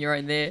think you're on your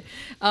own there.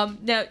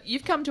 Now,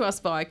 you've come to us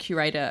via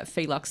curator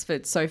Fee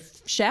Luxford, so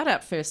shout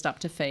out first up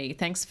to Fee.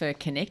 Thanks for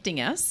connecting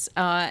us.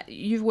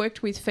 You've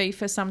worked with Fee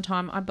for some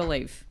time, I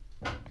believe.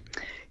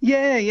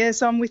 Yeah.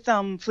 So I'm with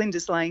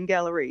Flinders Lane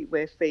Gallery,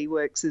 where Fee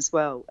works as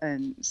well,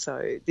 and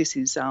so this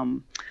is I've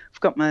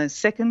got my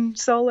second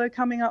solo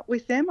coming up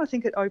with them. I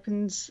think it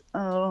opens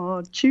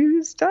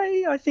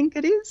Tuesday. I think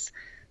it is.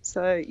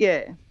 So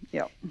yeah.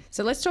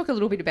 So let's talk a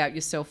little bit about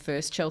yourself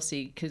first,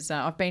 Chelsea, because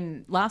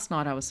last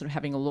night I was sort of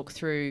having a look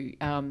through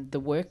the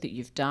work that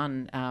you've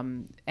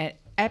done.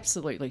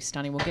 Absolutely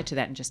stunning. We'll get to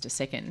that in just a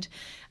second.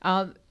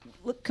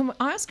 Look, can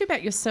I ask you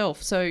about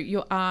yourself? So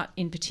your art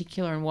in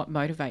particular and what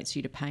motivates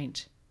you to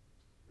paint?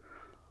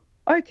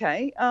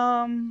 Okay.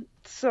 I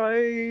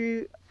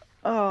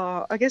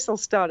guess I'll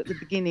start at the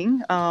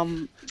beginning.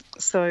 Have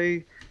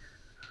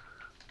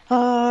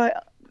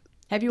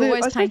you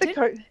always painted?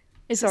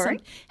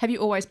 Have you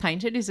always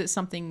painted? Is it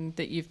something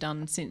that you've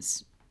done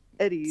since?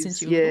 It is.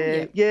 Since you were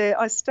little? Yeah.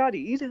 I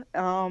studied.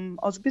 I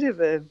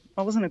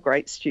wasn't a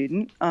great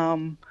student.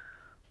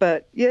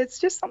 But yeah, it's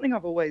just something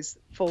I've always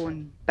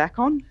fallen back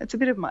on. It's a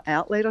bit of my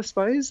outlet, I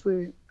suppose.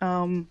 It's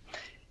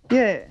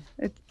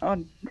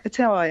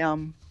how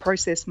I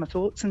process my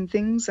thoughts and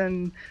things,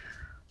 and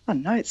I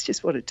don't know, it's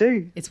just what I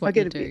do. It's what I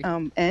get you a do.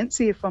 bit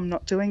antsy if I'm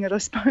not doing it, I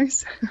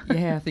suppose.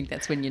 Yeah, I think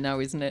that's when you know,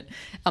 isn't it?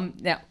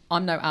 Now,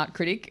 I'm no art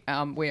critic.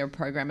 We're a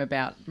program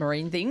about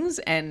marine things,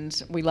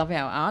 and we love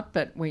our art,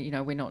 but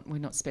we're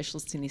not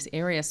specialists in this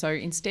area. So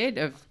instead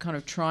of kind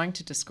of trying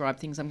to describe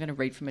things, I'm going to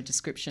read from a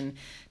description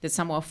that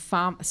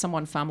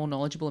someone far more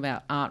knowledgeable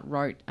about art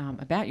wrote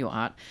about your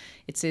art.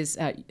 It says,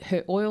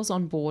 her oils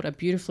on board are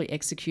beautifully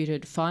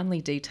executed, finely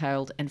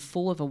detailed, and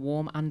full of a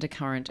warm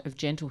undercurrent of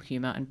gentle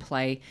humour and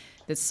play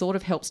that sort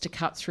of helps to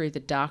cut through the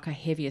darker,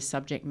 heavier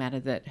subject matter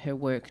that her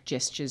work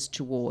gestures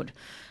toward.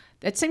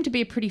 That seemed to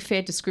be a pretty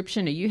fair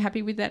description. Are you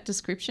happy with that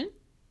description?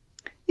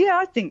 Yeah,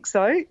 I think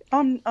so.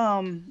 I'm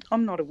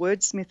not a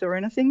wordsmith or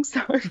anything,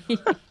 so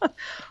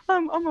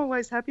I'm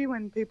always happy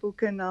when people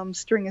can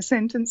string a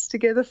sentence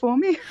together for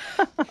me.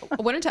 I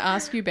wanted to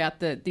ask you about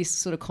this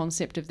sort of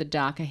concept of the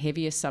darker,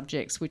 heavier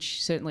subjects,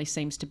 which certainly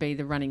seems to be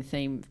the running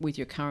theme with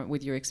your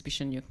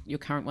exhibition, your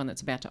current one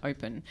that's about to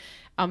open.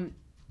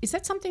 Is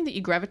that something that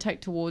you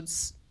gravitate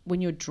towards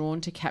when you're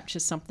drawn to capture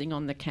something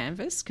on the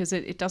canvas? Because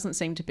it doesn't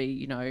seem to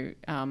be,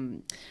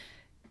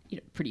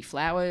 pretty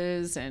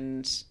flowers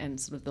and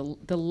sort of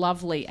the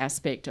lovely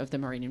aspect of the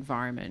marine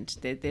environment.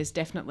 There's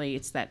definitely,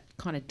 it's that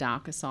kind of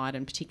darker side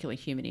and particularly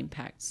human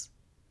impacts.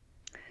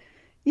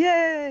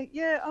 Yeah.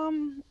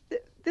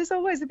 There's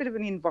always a bit of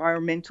an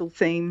environmental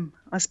theme,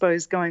 I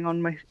suppose, going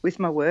on with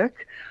my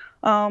work.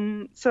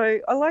 So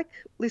I like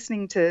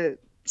listening to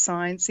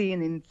sciencey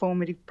and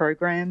informative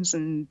programs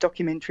and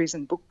documentaries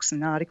and books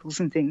and articles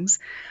and things.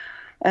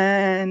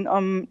 And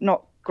I'm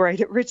not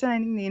great at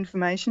retaining the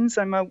information,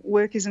 so my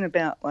work isn't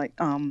about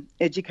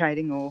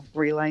educating or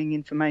relaying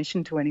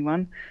information to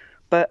anyone,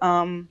 but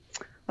I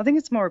think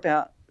it's more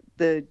about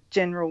the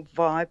general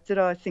vibe that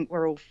I think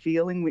we're all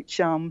feeling,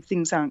 which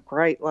things aren't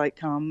great.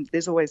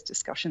 There's always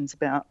discussions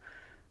about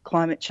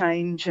climate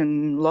change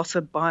and loss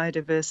of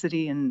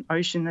biodiversity and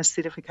ocean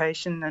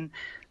acidification, and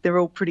they're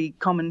all pretty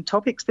common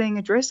topics being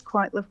addressed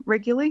quite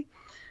regularly,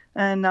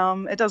 and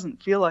it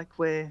doesn't feel like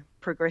we're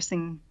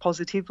progressing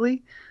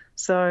positively.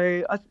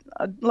 So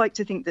I'd like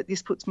to think that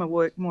this puts my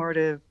work more at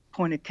a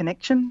point of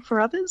connection for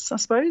others, I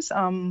suppose.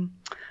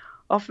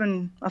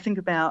 Often I think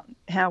about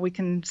how we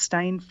can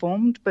stay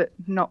informed but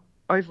not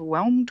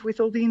overwhelmed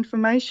with all the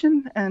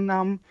information. And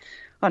I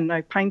don't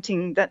know,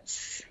 painting,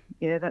 that's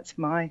that's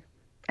my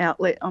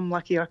outlet. I'm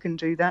lucky I can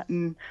do that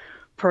and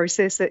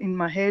process it in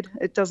my head.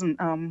 It doesn't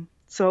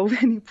solve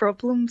any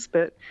problems,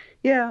 but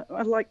yeah,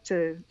 I like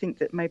to think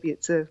that maybe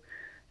it's a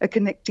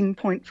connecting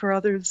point for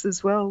others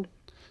as well.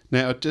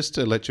 Now, just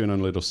to let you in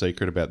on a little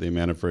secret about the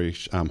amount of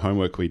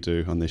homework we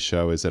do on this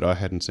show is that I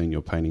hadn't seen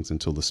your paintings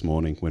until this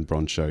morning when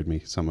Bron showed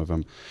me some of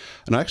them.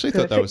 And I actually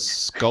thought they were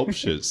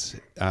sculptures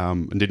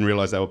and didn't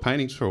realise they were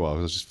paintings for a while.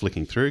 I was just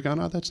flicking through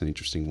going, oh, that's an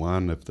interesting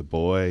one of the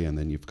boy. And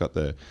then you've got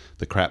the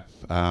crap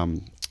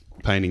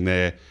painting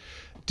there.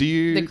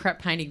 The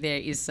crap painting there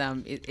is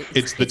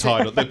it's the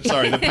title.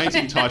 The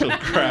painting titled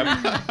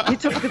 "Crap." You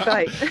took the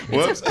bait.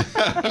 Whoops.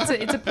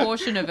 It's a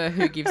portion of a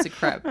Who Gives a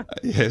Crap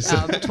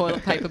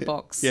toilet paper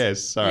box.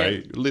 Yes,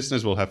 sorry. Yeah.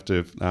 Listeners will have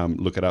to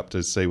look it up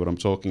to see what I'm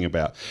talking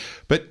about.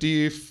 But do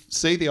you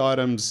see the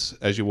items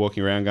as you're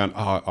walking around going,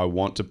 oh, I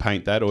want to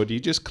paint that? Or do you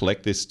just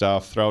collect this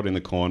stuff, throw it in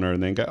the corner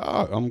and then go,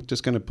 oh, I'm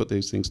just going to put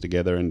these things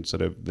together and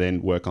sort of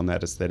then work on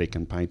that aesthetic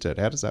and paint it?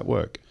 How does that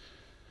work?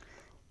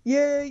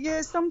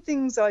 Yeah. Some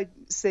things I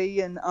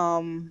see and,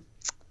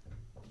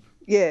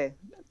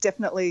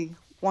 definitely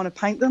want to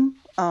paint them.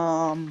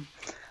 And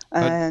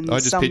I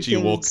just picture you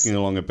walking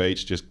along a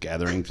beach, just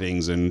gathering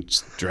things and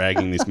just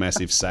dragging this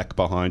massive sack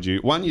behind you.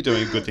 One, you're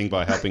doing a good thing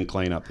by helping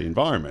clean up the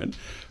environment,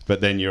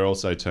 but then you're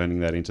also turning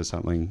that into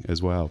something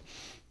as well.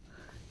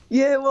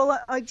 Yeah, well,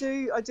 I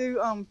do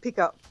pick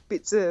up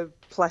bits of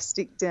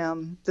plastic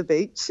down the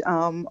beach.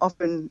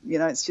 Often,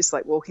 it's just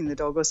like walking the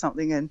dog or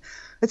something, and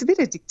it's a bit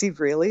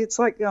addictive, really. It's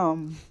like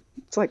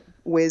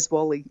Where's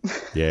Wally?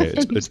 Yeah,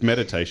 it's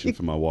meditation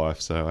for my wife,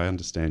 so I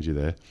understand you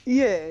there.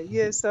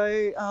 Yeah.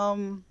 So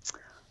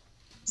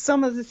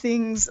some of the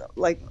things,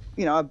 like,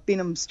 I bin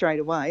them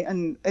straight away,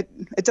 and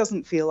it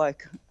doesn't feel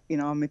like,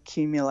 I'm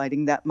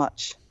accumulating that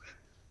much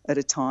at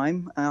a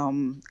time.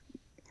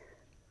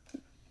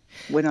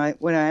 When I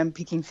am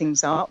picking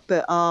things up,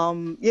 but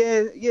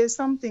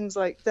some things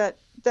like that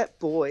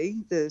boy,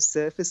 the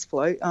surface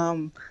float,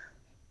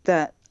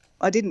 that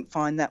I didn't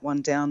find that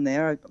one down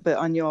there, but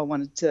I knew I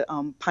wanted to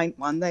paint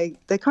one. They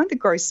kind of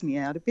gross me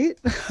out a bit.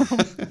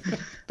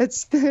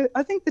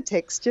 I think the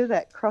texture,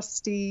 that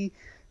crusty,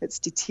 it's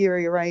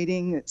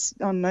deteriorating. It's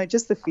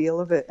just the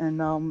feel of it,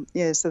 and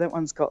so that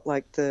one's got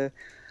like the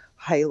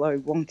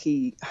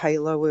wonky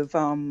halo of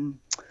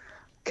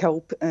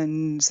kelp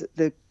and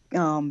the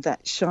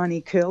that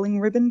shiny curling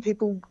ribbon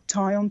people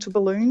tie onto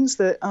balloons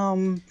that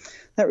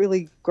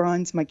really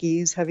grinds my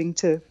gears, having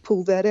to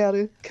pull that out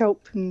of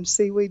kelp and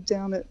seaweed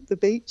down at the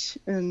beach.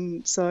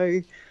 And so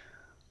I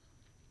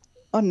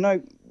don't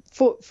know,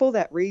 for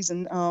that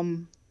reason,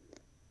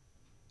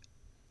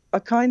 I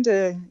kind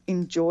of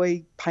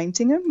enjoy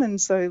painting them, and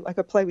so like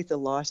I play with the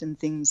light and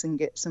things and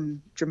get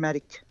some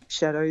dramatic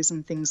shadows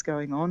and things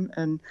going on.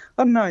 And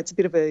I don't know, it's a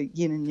bit of a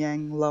yin and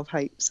yang,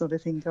 love-hate sort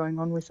of thing going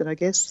on with it, I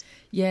guess.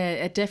 Yeah,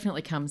 it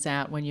definitely comes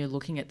out when you're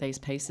looking at these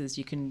pieces.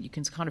 You can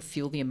kind of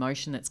feel the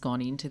emotion that's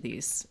gone into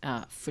this,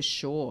 for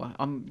sure.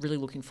 I'm really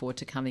looking forward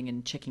to coming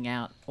and checking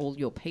out all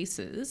your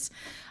pieces.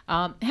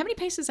 How many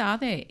pieces are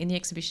there in the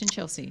exhibition,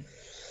 Chelsea?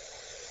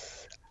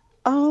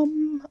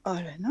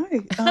 I don't know.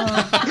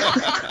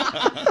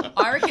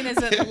 I reckon there's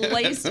at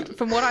least,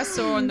 from what I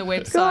saw on the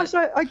website. Gosh,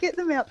 I get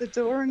them out the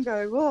door and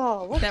go,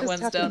 whoa, what that just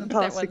one's happened done. in the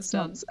past That 6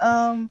 one's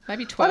months?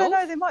 Maybe 12? I don't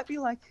know, there might be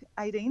like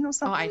 18 or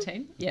something. Oh,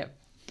 18? Yeah.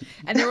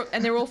 And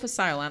they're all for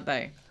sale, aren't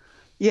they?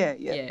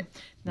 Yeah.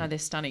 No, they're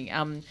stunning.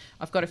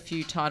 I've got a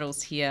few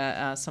titles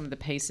here. Some of the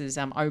pieces,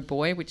 Oh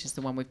Boy, which is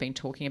the one we've been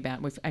talking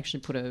about. We've actually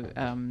put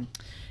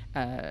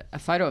a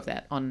photo of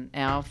that on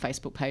our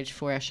Facebook page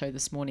for our show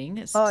this morning.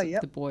 It's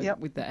the boy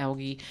with the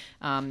algae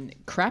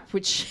crap,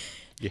 which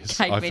yes,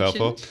 Kate I mentioned.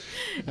 fell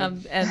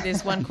for. And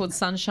there's one called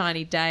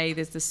Sunshiny Day.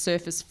 There's the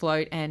surface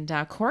float and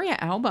Coria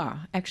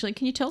Alba. Actually,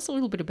 can you tell us a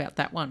little bit about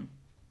that one?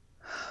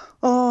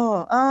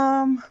 Oh,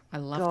 I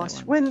love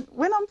that one.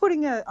 When I'm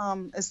putting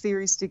a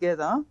series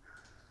together,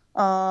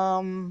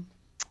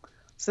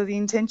 so the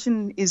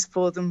intention is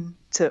for them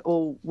to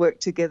all work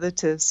together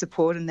to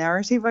support a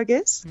narrative, I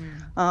guess.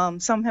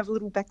 Some have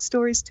little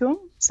backstories to them.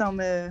 Some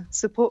are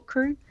support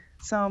crew.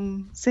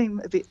 Some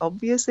seem a bit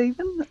obvious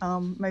even,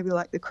 maybe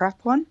like the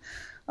crap one.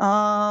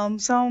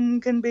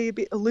 Some can be a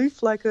bit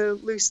aloof, like a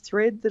loose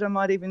thread that I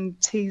might even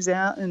tease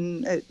out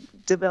and it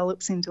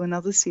develops into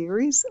another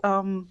series.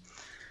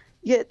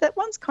 That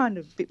one's kind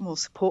of a bit more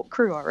support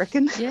crew, I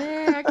reckon.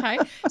 Yeah, okay.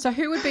 So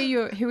who would be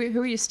who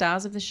are your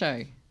stars of the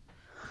show?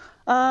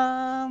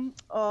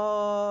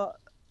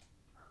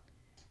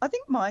 I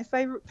think my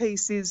favourite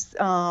piece is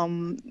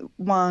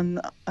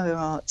one,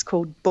 it's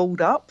called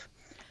Balled Up,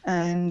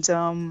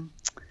 and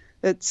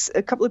it's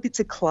a couple of bits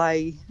of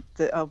clay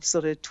that I've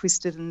sort of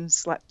twisted and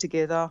slapped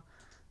together,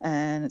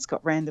 and it's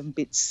got random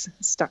bits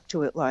stuck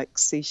to it like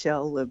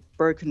seashell, a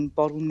broken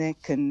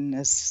bottleneck and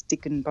a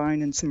stick and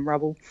bone and some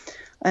rubble.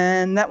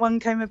 And that one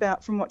came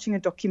about from watching a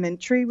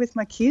documentary with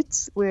my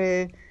kids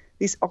where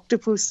this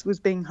octopus was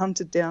being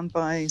hunted down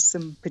by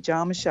some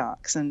pajama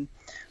sharks, and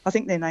I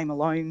think their name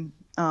alone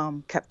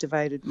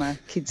captivated my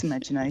kids'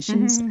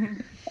 imaginations.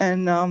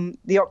 And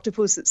the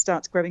octopus that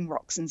starts grabbing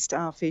rocks and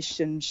starfish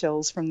and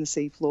shells from the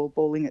seafloor,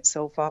 balling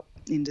itself up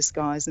in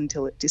disguise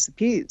until it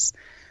disappears.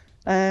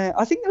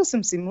 I think there was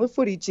some similar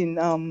footage in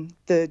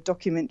the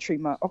documentary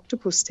My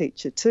Octopus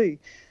Teacher too.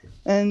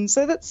 And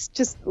so that's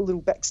just a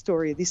little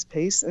backstory of this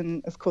piece.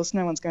 And, of course,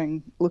 no one's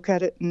going to look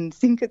at it and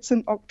think it's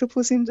an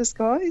octopus in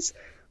disguise.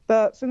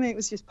 But for me, it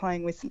was just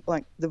playing with,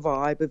 like, the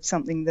vibe of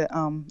something that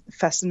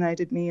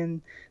fascinated me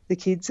and the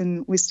kids,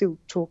 and we still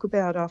talk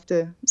about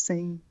after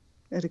seeing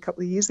it a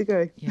couple of years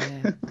ago.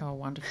 Yeah, oh,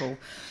 wonderful.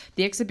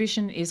 The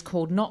exhibition is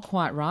called Not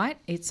Quite Right.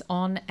 It's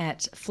on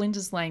at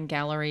Flinders Lane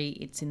Gallery.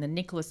 It's in the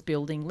Nicholas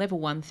Building, level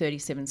 1,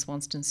 37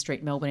 Swanston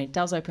Street, Melbourne. It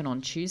does open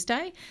on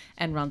Tuesday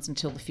and runs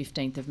until the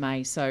 15th of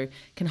May. So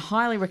can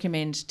highly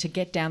recommend to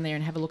get down there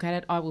and have a look at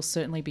it. I will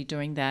certainly be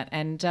doing that.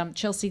 And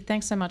Chelsea,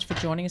 thanks so much for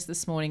joining us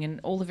this morning, and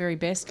all the very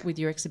best with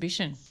your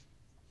exhibition.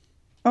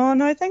 Oh,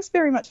 no, thanks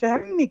very much for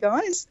having me,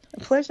 guys.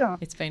 A pleasure.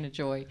 It's been a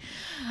joy.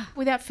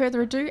 Without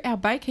further ado, our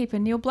baykeeper,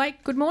 Neil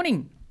Blake, good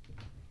morning.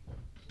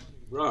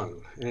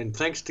 Wrong. And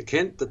thanks to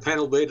Kent, the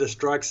panel beater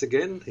strikes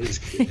again. He's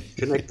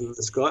connected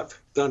to Skype.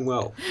 Done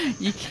well.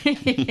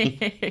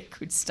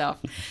 Good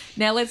stuff.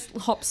 Now let's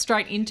hop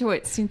straight into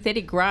it.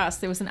 Synthetic grass.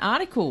 There was an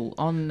article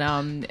on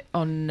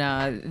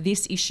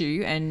this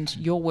issue and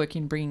your work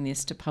in bringing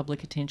this to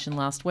public attention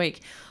last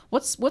week.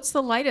 What's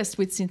the latest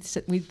with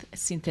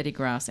synthetic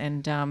grass?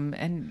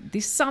 And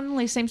this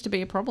suddenly seems to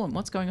be a problem.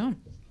 What's going on?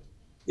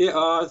 Yeah,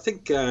 I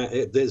think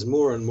there's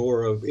more and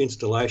more of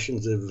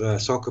installations of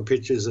soccer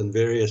pitches and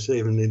various,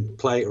 even in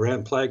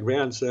around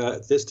playgrounds.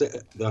 Just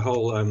the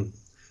whole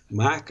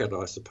market,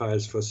 I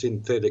suppose, for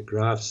synthetic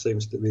grass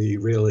seems to be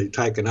really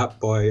taken up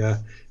by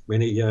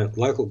many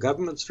local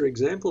governments, for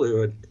example,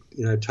 who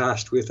are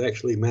tasked with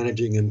actually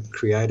managing and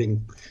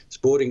creating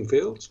sporting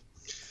fields.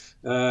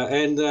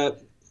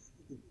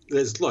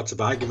 There's lots of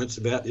arguments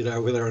about,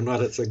 whether or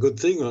not it's a good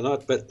thing or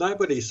not, but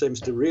nobody seems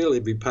to really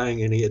be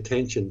paying any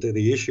attention to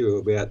the issue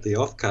about the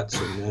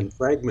offcuts and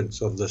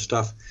fragments of the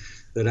stuff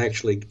that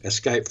actually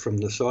escape from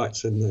the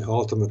sites and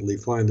ultimately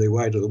find their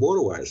way to the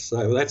waterways.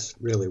 So that's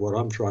really what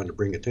I'm trying to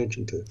bring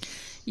attention to.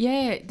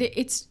 Yeah,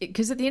 it's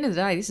because at the end of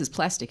the day, this is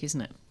plastic,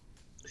 isn't it?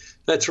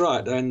 That's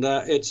right, and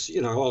it's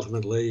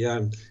ultimately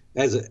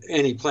as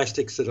any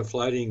plastics that are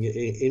floating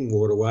in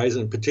waterways,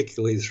 and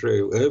particularly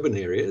through urban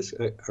areas,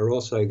 are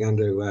also going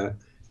to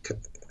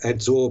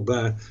absorb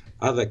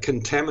other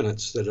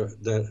contaminants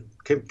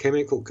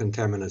chemical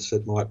contaminants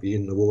that might be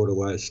in the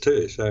waterways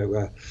too.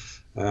 So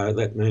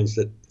that means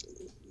that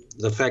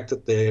the fact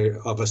that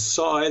they're of a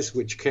size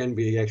which can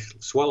be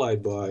actually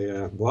swallowed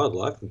by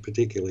wildlife, and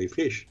particularly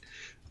fish,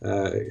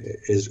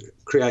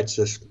 creates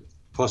this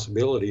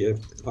possibility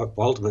of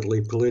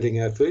ultimately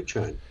polluting our food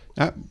chain.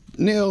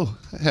 Neil,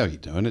 how are you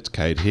doing? It's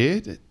Cade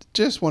here.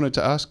 Just wanted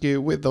to ask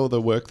you, with all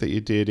the work that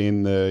you did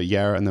in the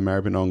Yarra and the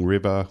Maribyrnong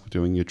River,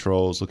 doing your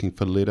trawls, looking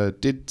for litter,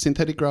 did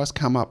synthetic grass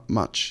come up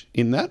much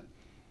in that?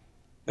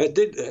 It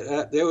did.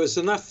 There was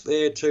enough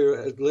there to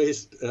at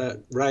least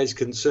raise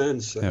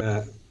concerns,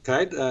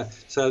 Cade.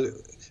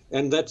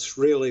 And that's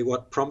really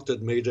what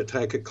prompted me to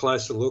take a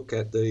closer look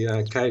at the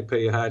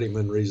KP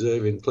Hardiman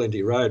Reserve in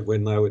Plenty Road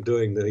when they were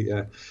doing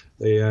the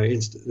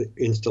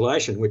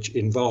installation, which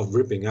involved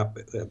ripping up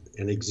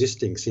an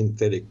existing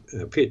synthetic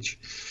pitch.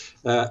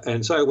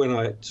 And so when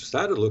I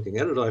started looking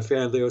at it, I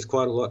found there was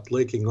quite a lot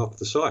leaking off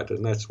the site,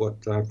 and that's what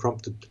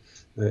prompted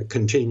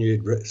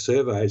continued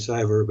surveys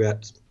over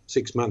about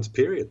 6 months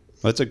period.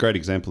 Well, that's a great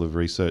example of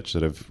research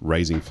that of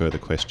raising further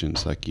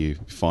questions. Like, you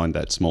find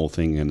that small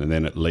thing and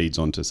then it leads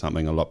on to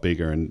something a lot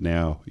bigger, and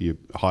now you're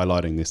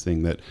highlighting this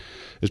thing that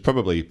has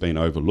probably been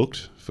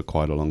overlooked for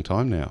quite a long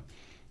time now.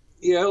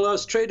 Yeah, well, I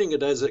was treating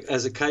it as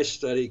a case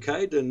study,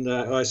 Kate, and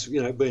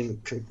I've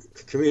been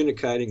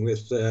communicating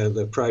with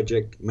the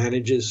project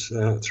managers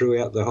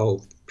throughout the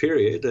whole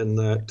period,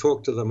 and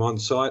talked to them on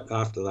site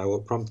after they were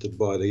prompted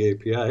by the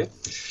EPA,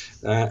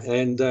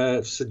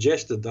 and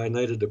suggested they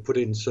needed to put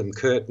in some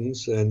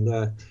curtains, and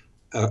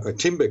a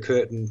timber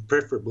curtain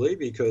preferably,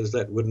 because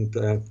that wouldn't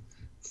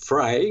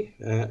fray,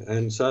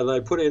 and so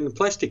they put in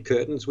plastic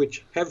curtains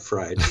which have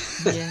frayed.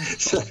 Yeah.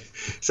 So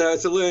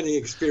it's a learning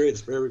experience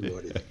for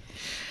everybody.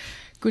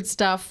 Good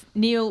stuff.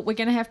 Neil, we're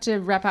going to have to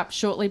wrap up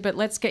shortly, but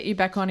let's get you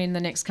back on in the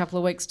next couple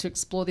of weeks to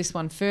explore this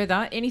one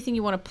further. Anything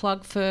you want to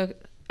plug for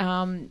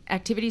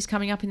activities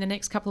coming up in the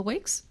next couple of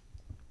weeks?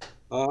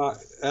 We're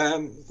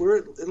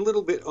a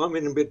little bit, I'm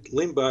in a bit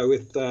limbo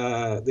with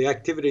the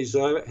activities.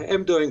 I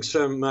am doing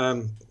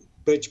some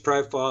beach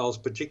profiles,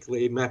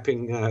 particularly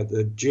mapping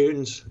the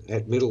dunes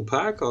at Middle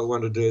Park. I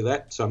want to do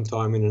that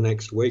sometime in the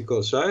next week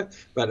or so,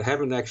 but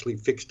haven't actually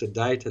fixed a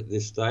date at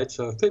this stage.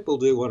 So if people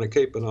do want to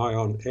keep an eye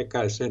on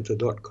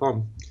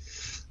ecocentre.com,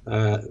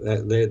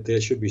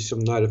 there should be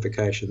some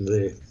notification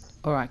there.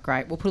 All right,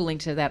 great. We'll put a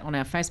link to that on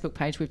our Facebook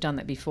page. We've done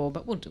that before,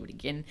 but we'll do it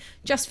again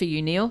just for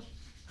you, Neil.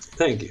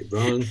 Thank you,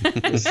 Brian.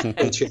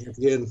 Good chat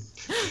again.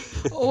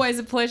 Always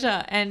a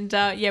pleasure. And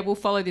we'll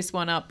follow this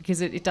one up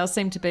because it does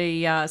seem to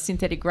be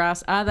synthetic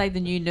grass. Are they the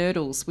new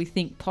nurdles? We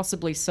think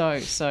possibly so.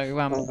 So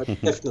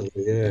definitely,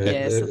 yeah.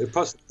 Yes.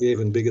 Possibly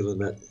even bigger than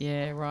that.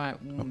 Yeah, right.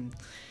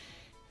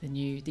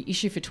 The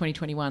issue for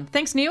 2021.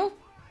 Thanks, Neil.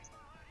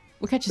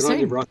 We'll catch you Good on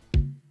soon. you, Brian.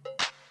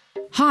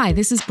 Hi,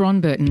 this is Bron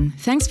Burton.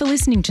 Thanks for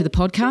listening to the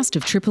podcast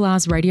of Triple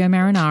R's Radio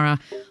Marinara,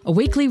 a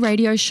weekly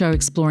radio show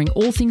exploring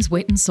all things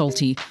wet and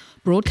salty,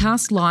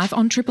 broadcast live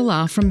on Triple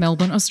R from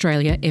Melbourne,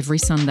 Australia every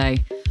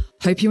Sunday.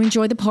 Hope you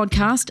enjoy the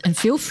podcast and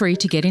feel free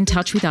to get in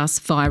touch with us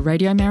via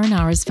Radio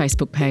Marinara's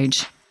Facebook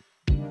page.